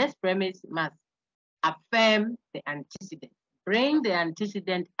 The next premise must affirm the antecedent. Bring the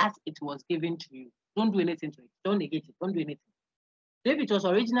antecedent as it was given to you. Don't do anything to it. Don't negate it. Don't do anything. So if it was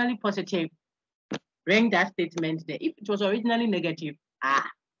originally positive, bring that statement there. If it was originally negative,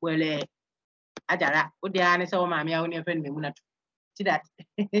 well, see that?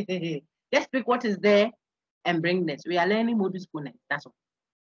 Just pick what is there and bring this. We are learning modus ponens. That's all.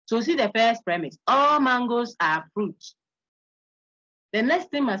 So see the first premise. All mangoes are fruits. The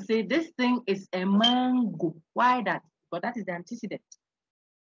next thing must say this thing is a mango. Why that? Because that is the antecedent.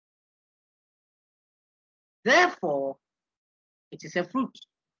 Therefore, it is a fruit.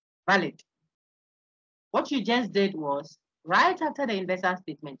 Valid. What you just did was, right after the universal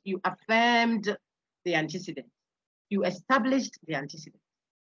statement, you affirmed the antecedent. You established the antecedent.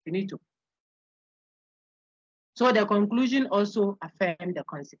 You need to. So the conclusion also affirmed the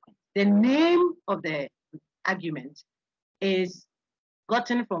consequence. The name of the argument is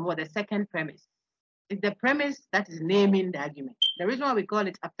gotten from what? The second premise. It's the premise that is naming the argument. The reason why we call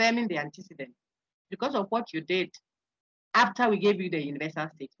it affirming the antecedent, because of what you did after we gave you the universal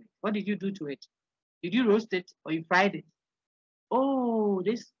statement. What did you do to it? Did you roast it or you fried it? Oh,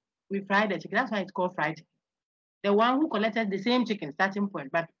 we fried the chicken. That's why it's called fried chicken. The one who collected the same chicken starting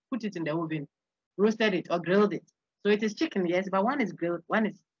point, but put it in the oven, roasted it or grilled it. So it is chicken, yes, but one is grilled, one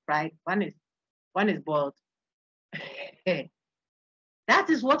is fried, one is boiled. That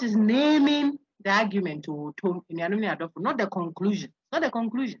is what is naming the argument to not the conclusion. Not the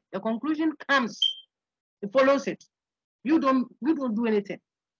conclusion. The conclusion comes, it follows it. You don't do anything.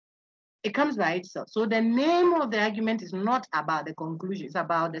 It comes by itself. So the name of the argument is not about the conclusion, it's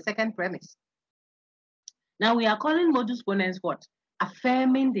about the second premise. Now we are calling modus ponens what?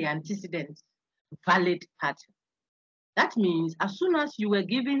 Affirming the antecedent valid pattern. That means as soon as you were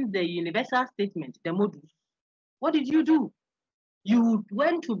given the universal statement, the modus, what did you do? You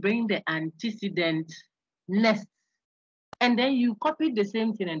went to bring the antecedent next, and then you copied the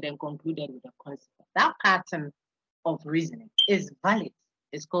same thing and then concluded with the consequence. That pattern of reasoning is valid.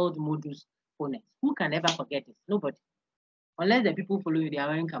 It's called modus ponens. Who can ever forget it? Nobody. Unless the people follow you, they are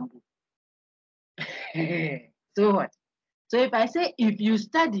wearing kambu. So what? So if I say, if you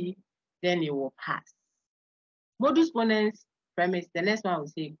study, then you will pass. Modus ponens premise, the next one will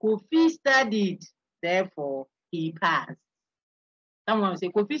say, Kofi studied, therefore he passed. Someone will say,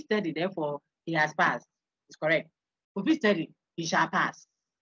 Kofi studied, therefore he has passed. It's correct. Kofi studied, he shall pass.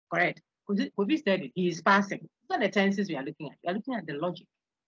 Correct. Kofi studied, he is passing. These are the tenses we are looking at. We are looking at the logic.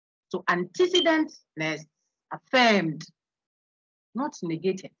 So antecedent next, affirmed, not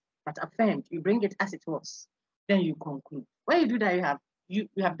negated, but affirmed. You bring it as it was. Then you conclude. When you do that, you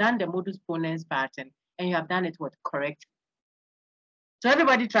have done the modus ponens pattern, and you have done it what? Correct. So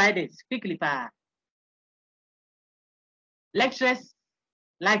everybody try this quickly. Lecturers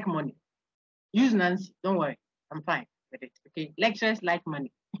like money. Use Nancy. Don't worry. I'm fine with it. Okay. Lecturers like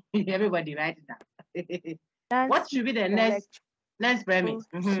money. Everybody write it down. What should be the next premise?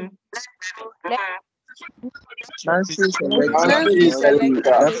 Nancy is a Nancy is a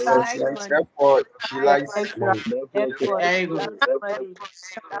lecturer. therefore she likes money. Very good.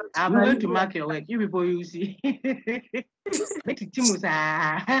 I'm going to mark your work. You people, you see. Make it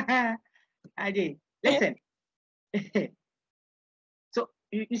Timusa. Listen. So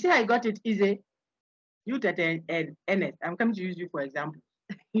you see, I got it easy. You that and Ernest. I'm coming to use you for example.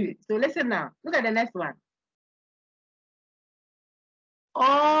 So listen now. Look at the next one.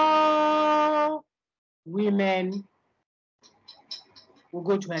 All women will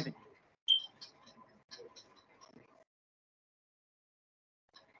go to heaven.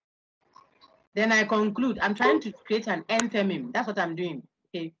 Then I conclude. I'm trying to create an enthymeme. That's what I'm doing.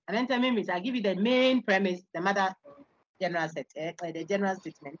 Okay. An enthymeme is I give you the main premise, the mother general set, the general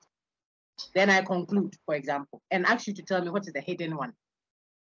statement. Then I conclude, for example, and ask you to tell me what is the hidden one.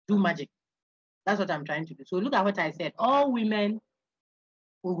 Do magic. That's what I'm trying to do. So look at what I said. All women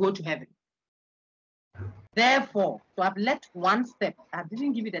will go to heaven. Therefore, so I've left one step. I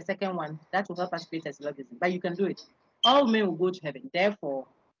didn't give you the second one. That will help us create a syllogism, but you can do it. All men will go to heaven. Therefore,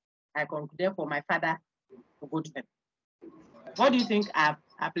 I conclude, therefore, my father will go to heaven. What do you think I've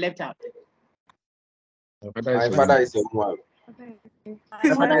left out? My father is a woman.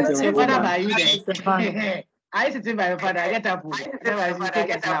 Your father by you there. I sit by your father. I get up. Otherwise, you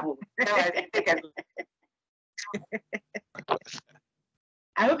take a slap.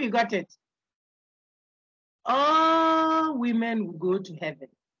 I hope you got it. All women will go to heaven.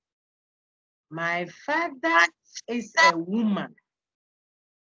 My father is a woman.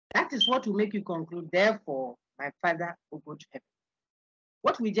 That is what will make you conclude. Therefore, my father will go to heaven.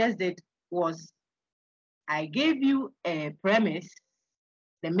 What we just did was I gave you a premise,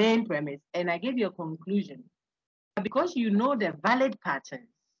 the main premise, and I gave you a conclusion. Because you know the valid patterns,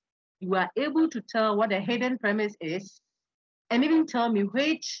 you are able to tell what the hidden premise is and even tell me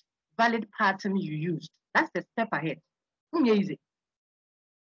which valid pattern you used. That's the step ahead. Easy.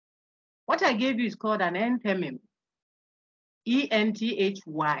 What I gave you is called an enthyme.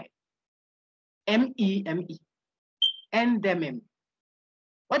 E-N-T-H-Y. M-E-M-E. Endemem.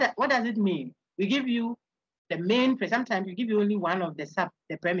 What does it mean? We give you the main, sometimes we give you only one of the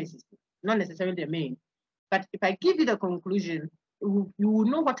premises, not necessarily the main. But if I give you the conclusion, you will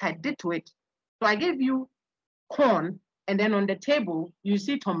know what I did to it. So I gave you corn, and then on the table, you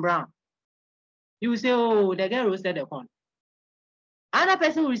see Tom Brown. You will say, oh, the girl roasted the corn. Another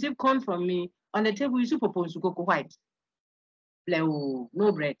person will receive corn from me. On the table, you see Popon Sukoko white. No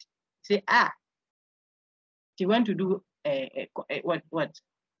bread. Say, she went to do a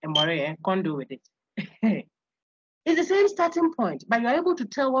condo with it. It's the same starting point, but you're able to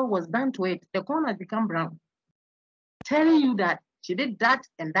tell what was done to it. The corn has become brown, telling you that she did that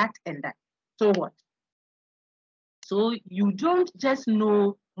and that and that. So what? So you don't just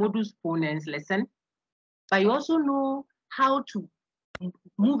know modus ponens lesson, but you also know how to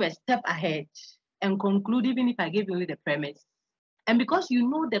move a step ahead and conclude, even if I give you only the premise. And because you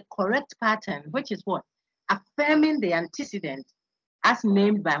know the correct pattern, which is what? Affirming the antecedent as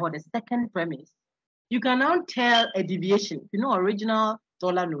named by what? The second premise. You can now tell a deviation. You know, original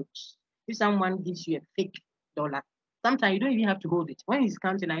dollar notes. If someone gives you a fake dollar, sometimes you don't even have to hold it. When he's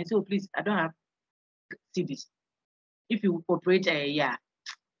counting, I say, oh, please, I don't have CDs. If you operate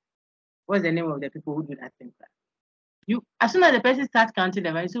what's the name of the people who do that thing? As soon as the person starts counting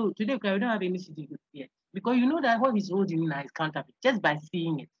them, I say, oh, today we don't have any CD yet. Because you know that what he's holding now is counterfeit just by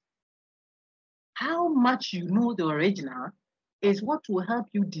seeing it. How much you know the original is what will help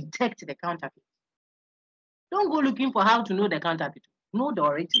you detect the counterfeit. Don't go looking for how to know the counterfeit. Know the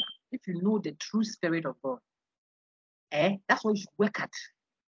original. If you know the true spirit of God, that's what you should work at.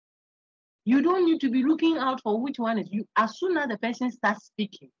 You don't need to be looking out for which one is you. As soon as the person starts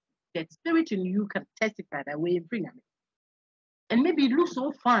speaking, the spirit in you can testify that way in freedom. And maybe it looks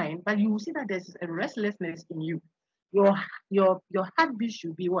so fine, but you will see that there's a restlessness in you. Your heartbeat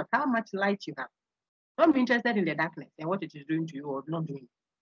should be what? How much light you have. Don't be interested in the darkness and what it is doing to you or not doing.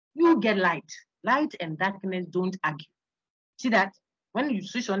 You get light. Light and darkness don't argue. See that? When you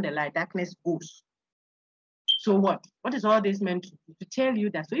switch on the light, darkness goes. So what? What is all this meant to tell you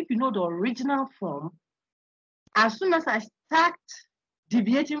that? So if you know the original form, as soon as I start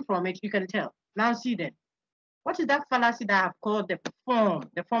deviating from it, you can tell. Now see that. What is that fallacy that I've called the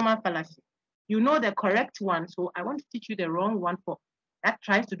former fallacy? You know the correct one, so I want to teach you the wrong one that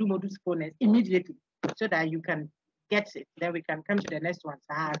tries to do modus ponens immediately so that you can get it. Then we can come to the next one.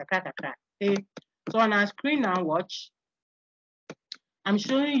 Okay. So on our screen now, watch. I'm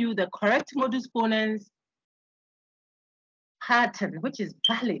showing you the correct modus ponens pattern, which is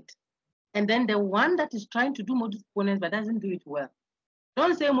valid. And then the one that is trying to do modus ponens but doesn't do it well.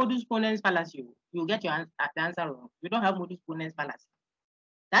 Don't say modus ponens fallacy. You'll get the answer wrong. You don't have modus ponens fallacy.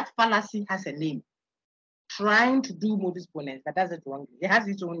 That fallacy has a name. Trying to do modus ponens, but does it wrong. It has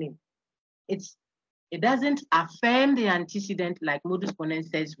its own name. It doesn't affirm the antecedent like modus ponens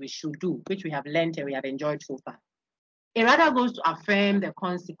says we should do, which we have learned and we have enjoyed so far. It rather goes to affirm the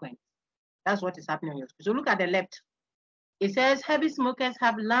consequence. That's what is happening on your screen. So look at the left. It says heavy smokers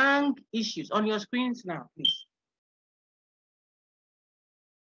have lung issues on your screens now, please.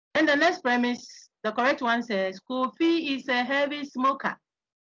 And the next premise, the correct one says, Kofi is a heavy smoker.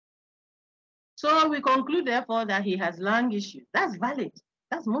 So we conclude, therefore, that he has lung issues. That's valid.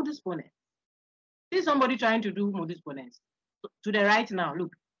 That's modus ponens. See somebody trying to do modus ponens. To the right now,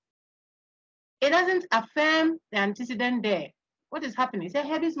 look. It doesn't affirm the antecedent there. What is happening? It says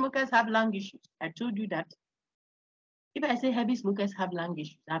heavy smokers have lung issues. I told you that. If I say heavy smokers have lung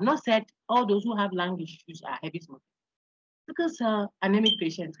issues, I have not said all those who have lung issues are heavy smokers. Because anemic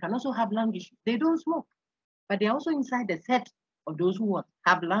patients can also have lung issues. They don't smoke, but they're also inside the set of those who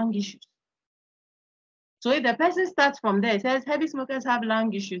have lung issues. So if the person starts from there, it says heavy smokers have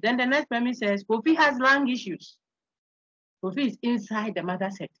lung issues, then the next premise says Kofi has lung issues. Kofi is inside the mother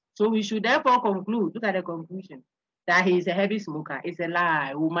set. So we should therefore conclude, look at the conclusion, that he is a heavy smoker. It's a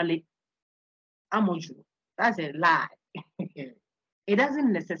lie. That's a lie. It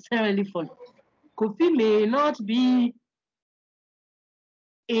doesn't necessarily follow. Kofi may not be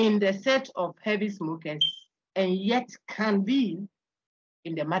in the set of heavy smokers and yet can be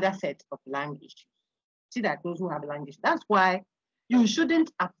in the mother set of lung issues. See that those who have lung issues. That's why you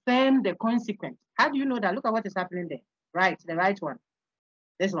shouldn't affirm the consequence. How do you know that? Look at what is happening there. Right, the right one.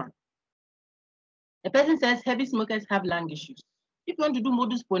 This one. The person says heavy smokers have lung issues. If you want to do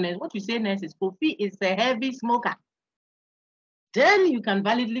modus ponens, what you say next is Kofi is a heavy smoker. Then you can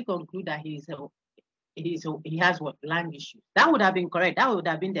validly conclude that he has what? Lung issues. That would have been correct. That would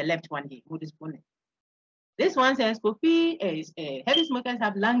have been the left one here, modus ponens. This one says Kofi is heavy smokers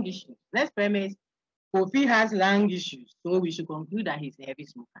have lung issues. Next premise, Kofi has lung issues. So we should conclude that he's a heavy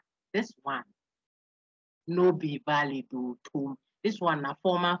smoker. This one, no be valid to this one a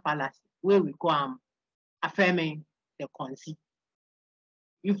formal fallacy where we call affirming the conceit.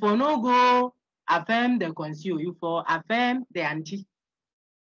 You for no go affirm the conceit, you for affirm the anti.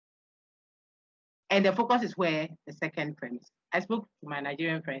 And the focus is where the second premise. I spoke to my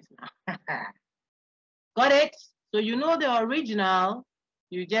Nigerian friends now. Got it? So you know the original,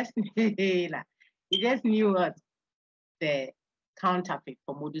 you just knew what the counterfeit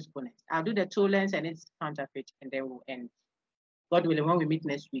for modus ponens. I'll do the tolerance and its counterfeit, and then we'll end. God willing, when we meet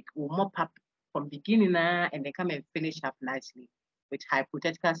next week, we'll mop up from beginning and then come and finish up nicely with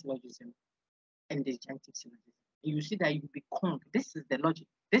hypothetical syllogism and disjunctive syllogism. You see that you become, this is the logic.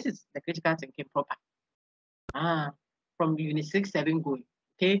 This is the critical thinking proper. From unit 6, 7 going,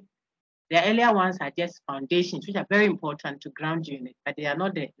 okay? The earlier ones are just foundations, which are very important to ground unit, but they are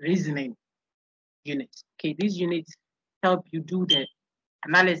not the reasoning units. Okay, these units help you do the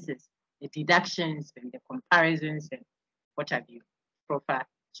analysis, the deductions, and the comparisons, and what have you, proper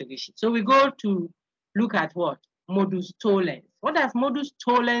solution. So we go to look at what? Modus tollens. What does modus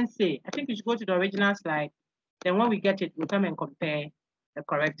tollens say? I think we should go to the original slide. Then when we get it, we'll come and compare the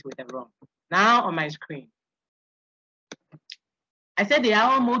correct with the wrong. Now on my screen, I said they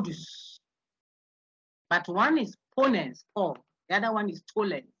are all modus, but one is ponens, or the other one is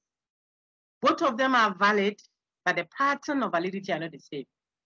tollens. Both of them are valid, but the pattern of validity are not the same.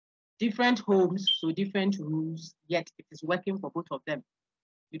 Different homes, so different rules, yet it is working for both of them.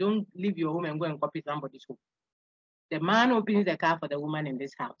 You don't leave your home and go and copy somebody's home. The man opens the car for the woman in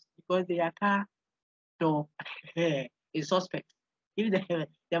this house because their car door is suspect. If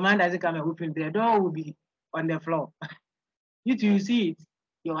the man doesn't come and open, the door will be on the floor. If you see it,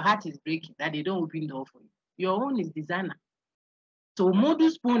 your heart is breaking that they don't open the door for you. Your own is designer. So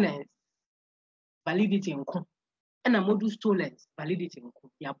modus ponens, validity in com, and a modus tollens, validity in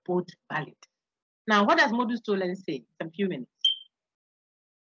com. They are both valid. Now, what does modus tollens say? Some few minutes.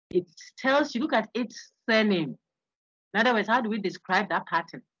 It tells you, look at its surname. In other words, how do we describe that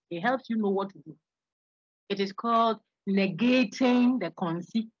pattern? It helps you know what to do. It is called negating the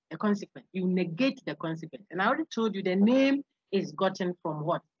consequence. You negate the consequence. And I already told you the name is gotten from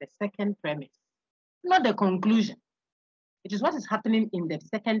what? The second premise, not the conclusion. It is what is happening in the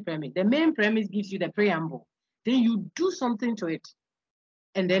second premise. The main premise gives you the preamble. Then you do something to it,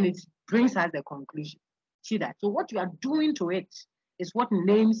 and then it brings us the conclusion. See that? So what you are doing to it is what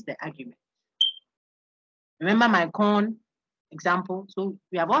names the argument. Remember my corn example? So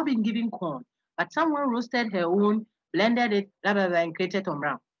we have all been given corn, but someone roasted her own, blended it, blah, blah, blah, and created Tom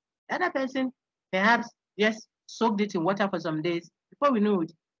Brown. The other person perhaps just soaked it in water for some days. Before we know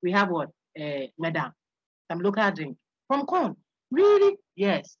it, we have what? Madam, some local drink from corn. Really?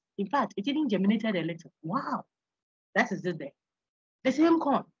 Yes. In fact, it even germinated a little. Wow. That is it there. The same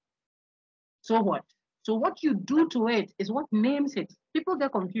corn. So what? So what you do to it is what names it. People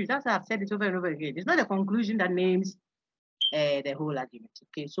get confused. That's why I've said it over and over again. It's not the conclusion that names the whole argument.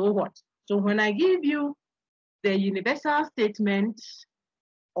 Okay, so what? So when I give you the universal statement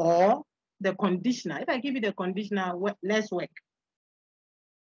or the conditional, if I give you the conditional, less work.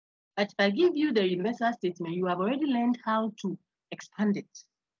 But if I give you the universal statement, you have already learned how to expand it,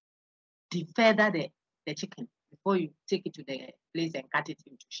 defeather the chicken before you take it to the place and cut it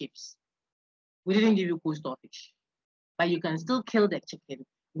into shapes. We didn't give you cold storage, but you can still kill the chicken,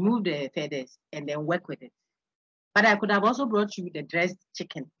 remove the feathers, and then work with it. But I could have also brought you the dressed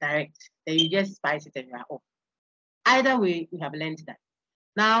chicken direct. Then you just spice it and you are off. Either way, we have learned that.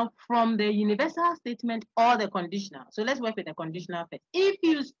 Now, from the universal statement or the conditional. So let's work with the conditional first. If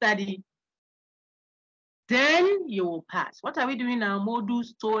you study, then you will pass. What are we doing now?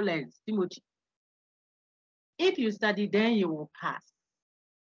 Modus tollens, Timothy. If you study, then you will pass.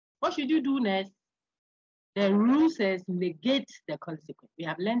 What should you do next? The rule says negate the consequence. We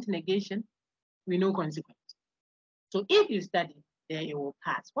have learned negation, we know consequence. So if you study, then you will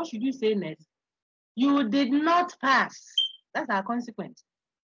pass. What should you say next? You did not pass. That's our consequence.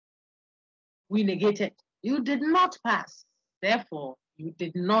 We negated. You did not pass. Therefore, you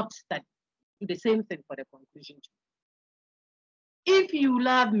did not study. Do the same thing for the conclusion too. If you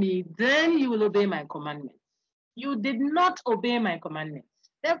love me, then you will obey my commandments. You did not obey my commandments.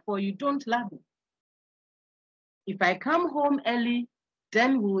 Therefore, you don't love me. If I come home early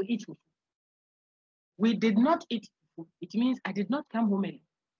then we will eat fufu. We did not eat fufu. It means I did not come home early.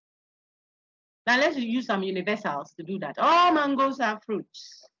 Now let's use some universals to do that. All mangoes are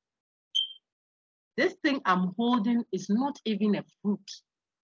fruits. This thing I'm holding is not even a fruit.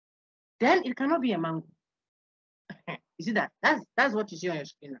 Then it cannot be a mango. You see that? That's what you see on your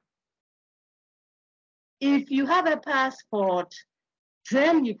screen now. If you have a passport,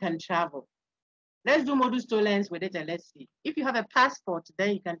 then you can travel. Let's do modus tollens with it and let's see. If you have a passport,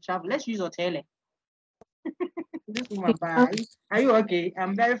 then you can travel. Let's use hotel. This woman, are you okay?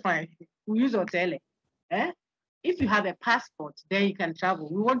 I'm very fine. We use hotel. Eh? If you have a passport, then you can travel.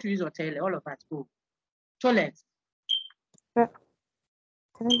 We want to use hotel. All of us go. Tollens.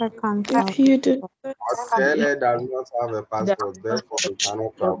 If you do Australia does not have a passport, therefore we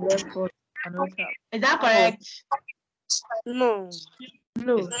cannot travel. Is that correct? No. It's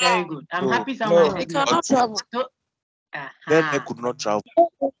very good. I'm happy No. someone said no. Cannot travel. So, Then they could not travel.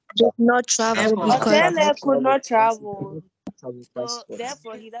 Did not travel Therefore, because Otele could not travel. So Passport.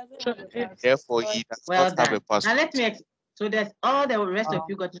 therefore he doesn't have a passport. Therefore, he does well not have done. a passport. Now let me so there's all the rest of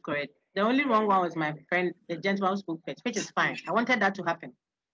you got it correct. The only wrong one was my friend, the gentleman who spoke first, which is fine. I wanted that to happen.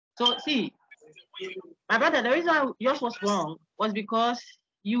 So see, my brother, the reason why yours was wrong was because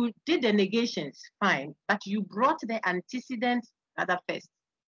you did the negations, fine, but you brought the antecedent rather first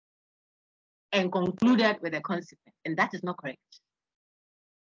and concluded with a consequence, and that is not correct.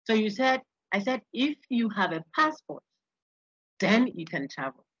 So you said, I said, if you have a passport, then you can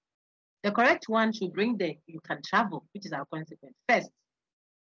travel. The correct one should bring the you can travel, which is our consequence first,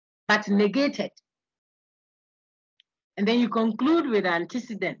 but negated. And then you conclude with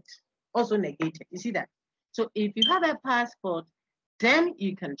antecedent, also negated. You see that? So if you have a passport, then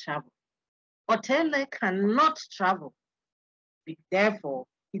you can travel. Otele cannot travel. Therefore,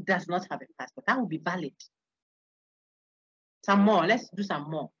 he does not have a passport. That would be valid. Some more. Let's do some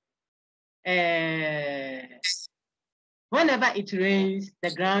more. Whenever it rains,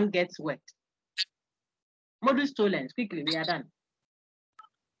 the ground gets wet. Modus tollens. Quickly, we are done.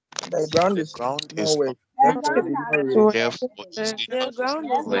 The ground is not wet. The ground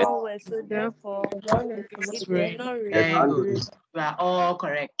is not wet, so therefore it did not rain. Very good. You are all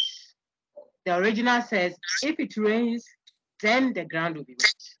correct. The original says, if it rains, then the ground will be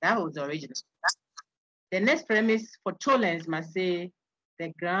wet. That was the original. The next premise for tollens must say,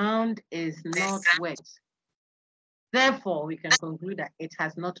 the ground is not wet. Therefore, we can conclude that it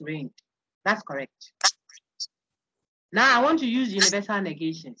has not rained. That's correct. Now, I want to use universal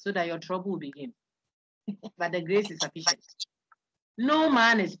negation so that your trouble will begin. But the grace is sufficient. No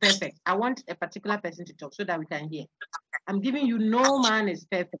man is perfect. I want a particular person to talk so that we can hear. I'm giving you no man is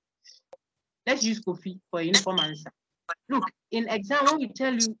perfect. Let's use Kofi for a uniform answer. Look, in exam, when we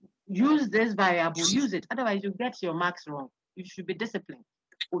tell you, use this variable, use it. Otherwise, you get your marks wrong. You should be disciplined.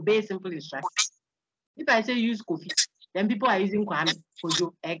 Obey simple instructions. If I say use Kofi, then people are using Kwame,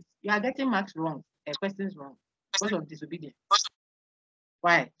 Kojo, X. You are getting marks wrong, questions wrong because of disobedience.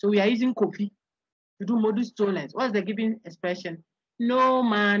 Why? So we are using Kofi to do modus tollens. What's the given expression? No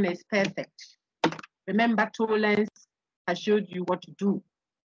man is perfect. Remember, tollens has showed you what to do.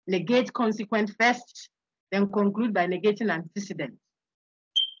 Negate consequent first, then conclude by negating antecedent.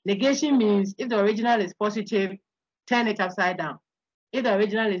 Negation means if the original is positive, turn it upside down. If the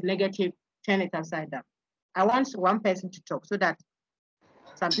original is negative, turn it upside down. I want one person to talk so that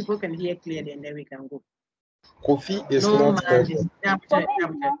some people can hear clearly and then we can go. Kofi is not perfect.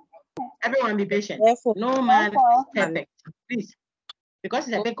 Everyone be patient. No man is perfect. Please, because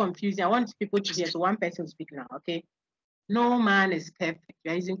it's a bit confusing, I want people to hear. So one person will speak now, okay? No man is perfect.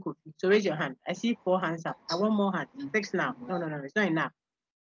 You are using Kofi. So raise your hand. I see 4 hands up. I want more hands. 6 now. No, it's not enough.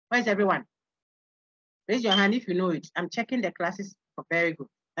 Where's everyone? Raise your hand if you know it. I'm checking the classes. Oh, very good.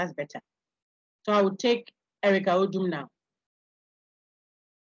 That's better. So I will take Erica Odum now.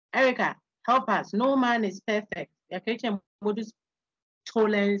 Erica, help us. No man is perfect. We are creating a modus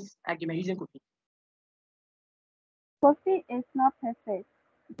tollens argument using Kofi. Kofi is not perfect.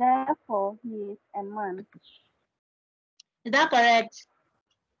 Therefore, he is a man. Is that correct?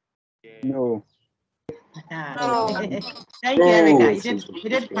 No. No. Thank you, Erica. You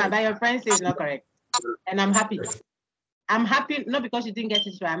did fine, but your friend says not correct. And I'm happy. I'm happy, not because you didn't get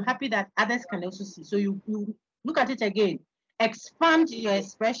it right. I'm happy that others can also see. So you look at it again. Expand your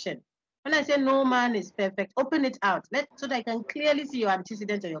expression. When I say no man is perfect, open it out. So that I can clearly see your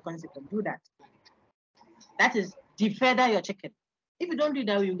antecedent or your consequence. Do that. That is defeather your chicken. If you don't do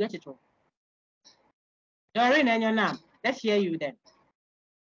that, you get it wrong. Doreen and your name. Let's hear you then.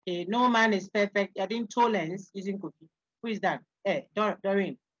 Okay, no man is perfect. You're doing tollens using Kofi. Who is that? Hey,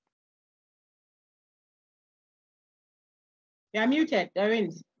 Doreen. You are muted,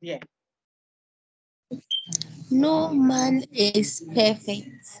 Darren. Yeah. No man is perfect.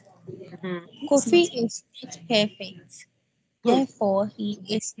 Kofi is not perfect. Therefore, he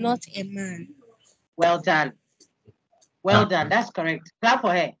is not a man. Well done. Well done. That's correct. Clap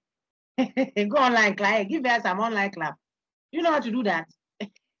for her. Go online, clap. Give her some online clap. You know how to do that?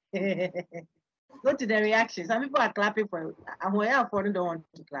 Go to the reaction. Some people are clapping for and we don't want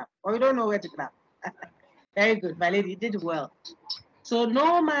to clap. Or we don't know where to clap. Very good, my lady. You did well. So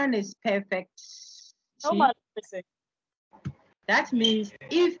no man is perfect. No man is perfect. That means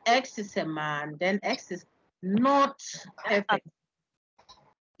if X is a man, then X is not perfect.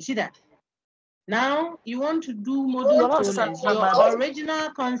 You see that? Now you want to do modus ponens. Your original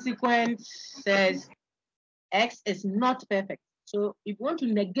consequence says X is not perfect. So if you want to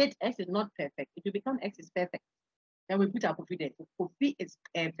negate X is not perfect, it will become X is perfect. Then we put our Kofi there. Kofi is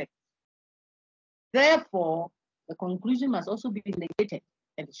perfect. Therefore, the conclusion must also be negated,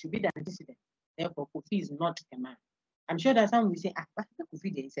 and it should be the antecedent. Therefore, Kofi is not a man. I'm sure that some will say,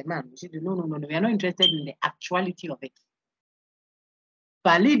 Kofi is a man. We should do, no. We are not interested in the actuality of it.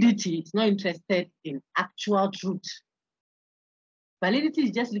 Validity is not interested in actual truth. Validity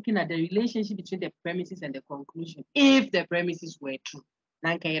is just looking at the relationship between the premises and the conclusion, if the premises were true.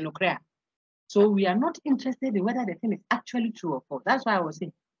 So we are not interested in whether the thing is actually true or false. That's why I was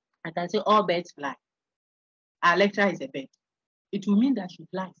saying, I can say all birds fly. Our lecturer is a bird. It will mean that she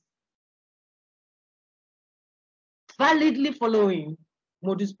flies. Validly following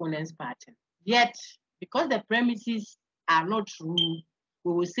modus ponens pattern. Yet, because the premises are not true,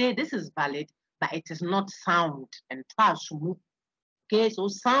 we will say this is valid, but it is not sound and true. Okay, so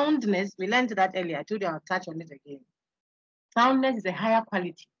soundness, we learned that earlier. I told you I'll touch on it again. Soundness is a higher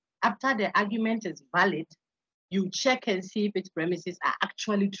quality. After the argument is valid, you check and see if its premises are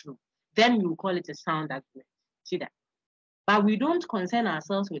actually true. Then you call it a sound argument. See that? But we don't concern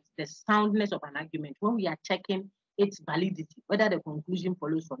ourselves with the soundness of an argument when we are checking its validity, whether the conclusion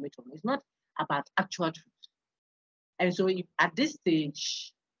follows from it or not. It's not about actual truth. And so if at this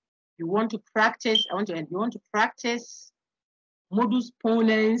stage, you want to practice, you want to practice modus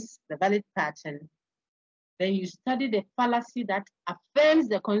ponens, the valid pattern, then you study the fallacy that affirms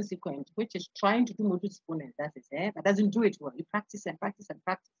the consequent, which is trying to do modus ponens, that is, but doesn't do it well. You practice and practice and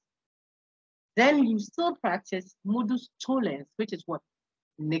practice. Then you still practice modus tollens, which is what?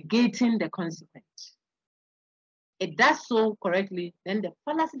 Negating the consequent. It does so correctly, then the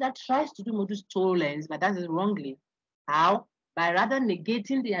fallacy that tries to do modus tollens, but does it wrongly. How? By rather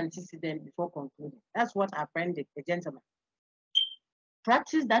negating the antecedent before concluding. That's what our friend did, the gentleman.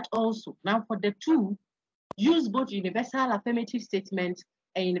 Practice that also. Now for the two, use both universal affirmative statement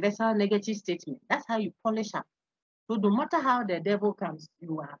and universal negative statement. That's how you polish up. So no matter how the devil comes,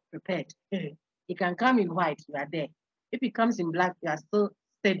 you are prepared. It can come in white, you are there. If it comes in black, you are still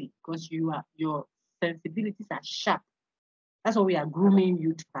steady because your sensibilities are sharp. That's what we are grooming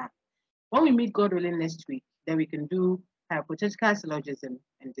you to have. When we meet God willing next week, then we can do hypothetical syllogism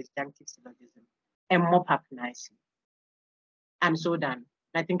and disjunctive syllogism and mop up nicely. I'm so done.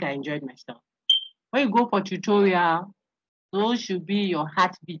 I think I enjoyed myself. When you go for tutorial, those should be your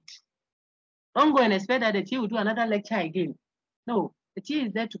heartbeat. Don't go and expect that the TA will do another lecture again. No, the TA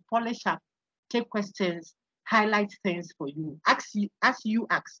is there to polish up, take questions, highlight things for you. Ask you.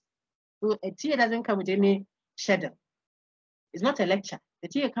 So a TA doesn't come with any schedule. It's not a lecture. The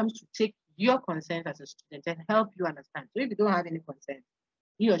TA comes to take your concerns as a student and help you understand. So if you don't have any concerns,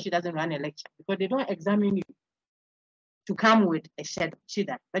 he or she doesn't run a lecture because they don't examine you to come with a schedule. See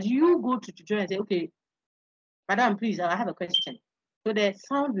that? But you go to tutorial and say, okay, madam, please, I have a question. So the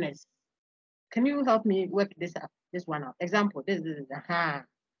soundness, can you help me work this one out? Example, this is,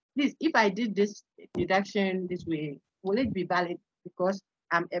 Please, if I did this deduction this way, will it be valid? Because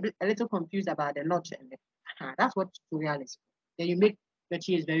I'm a little confused about the notch and the, that's what tutorial is. Then you make your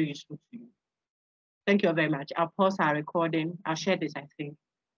TA is very useful to you. Thank you very much. I'll pause our recording. I'll share this, I think.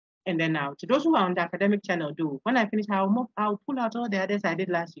 And then now, to those who are on the academic channel, when I finish, I'll pull out all the others I did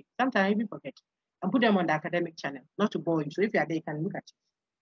last week. Sometimes I even forget. And put them on the academic channel, not to bore you. So if you are there, you can look at it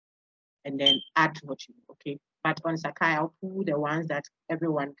and then add what you need, okay? But on Sakai, I'll pull the ones that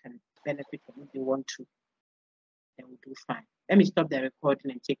everyone can benefit from if they want to. Then we'll do fine. Let me stop the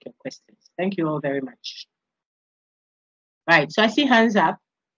recording and take your questions. Thank you all very much. Right, so I see hands up.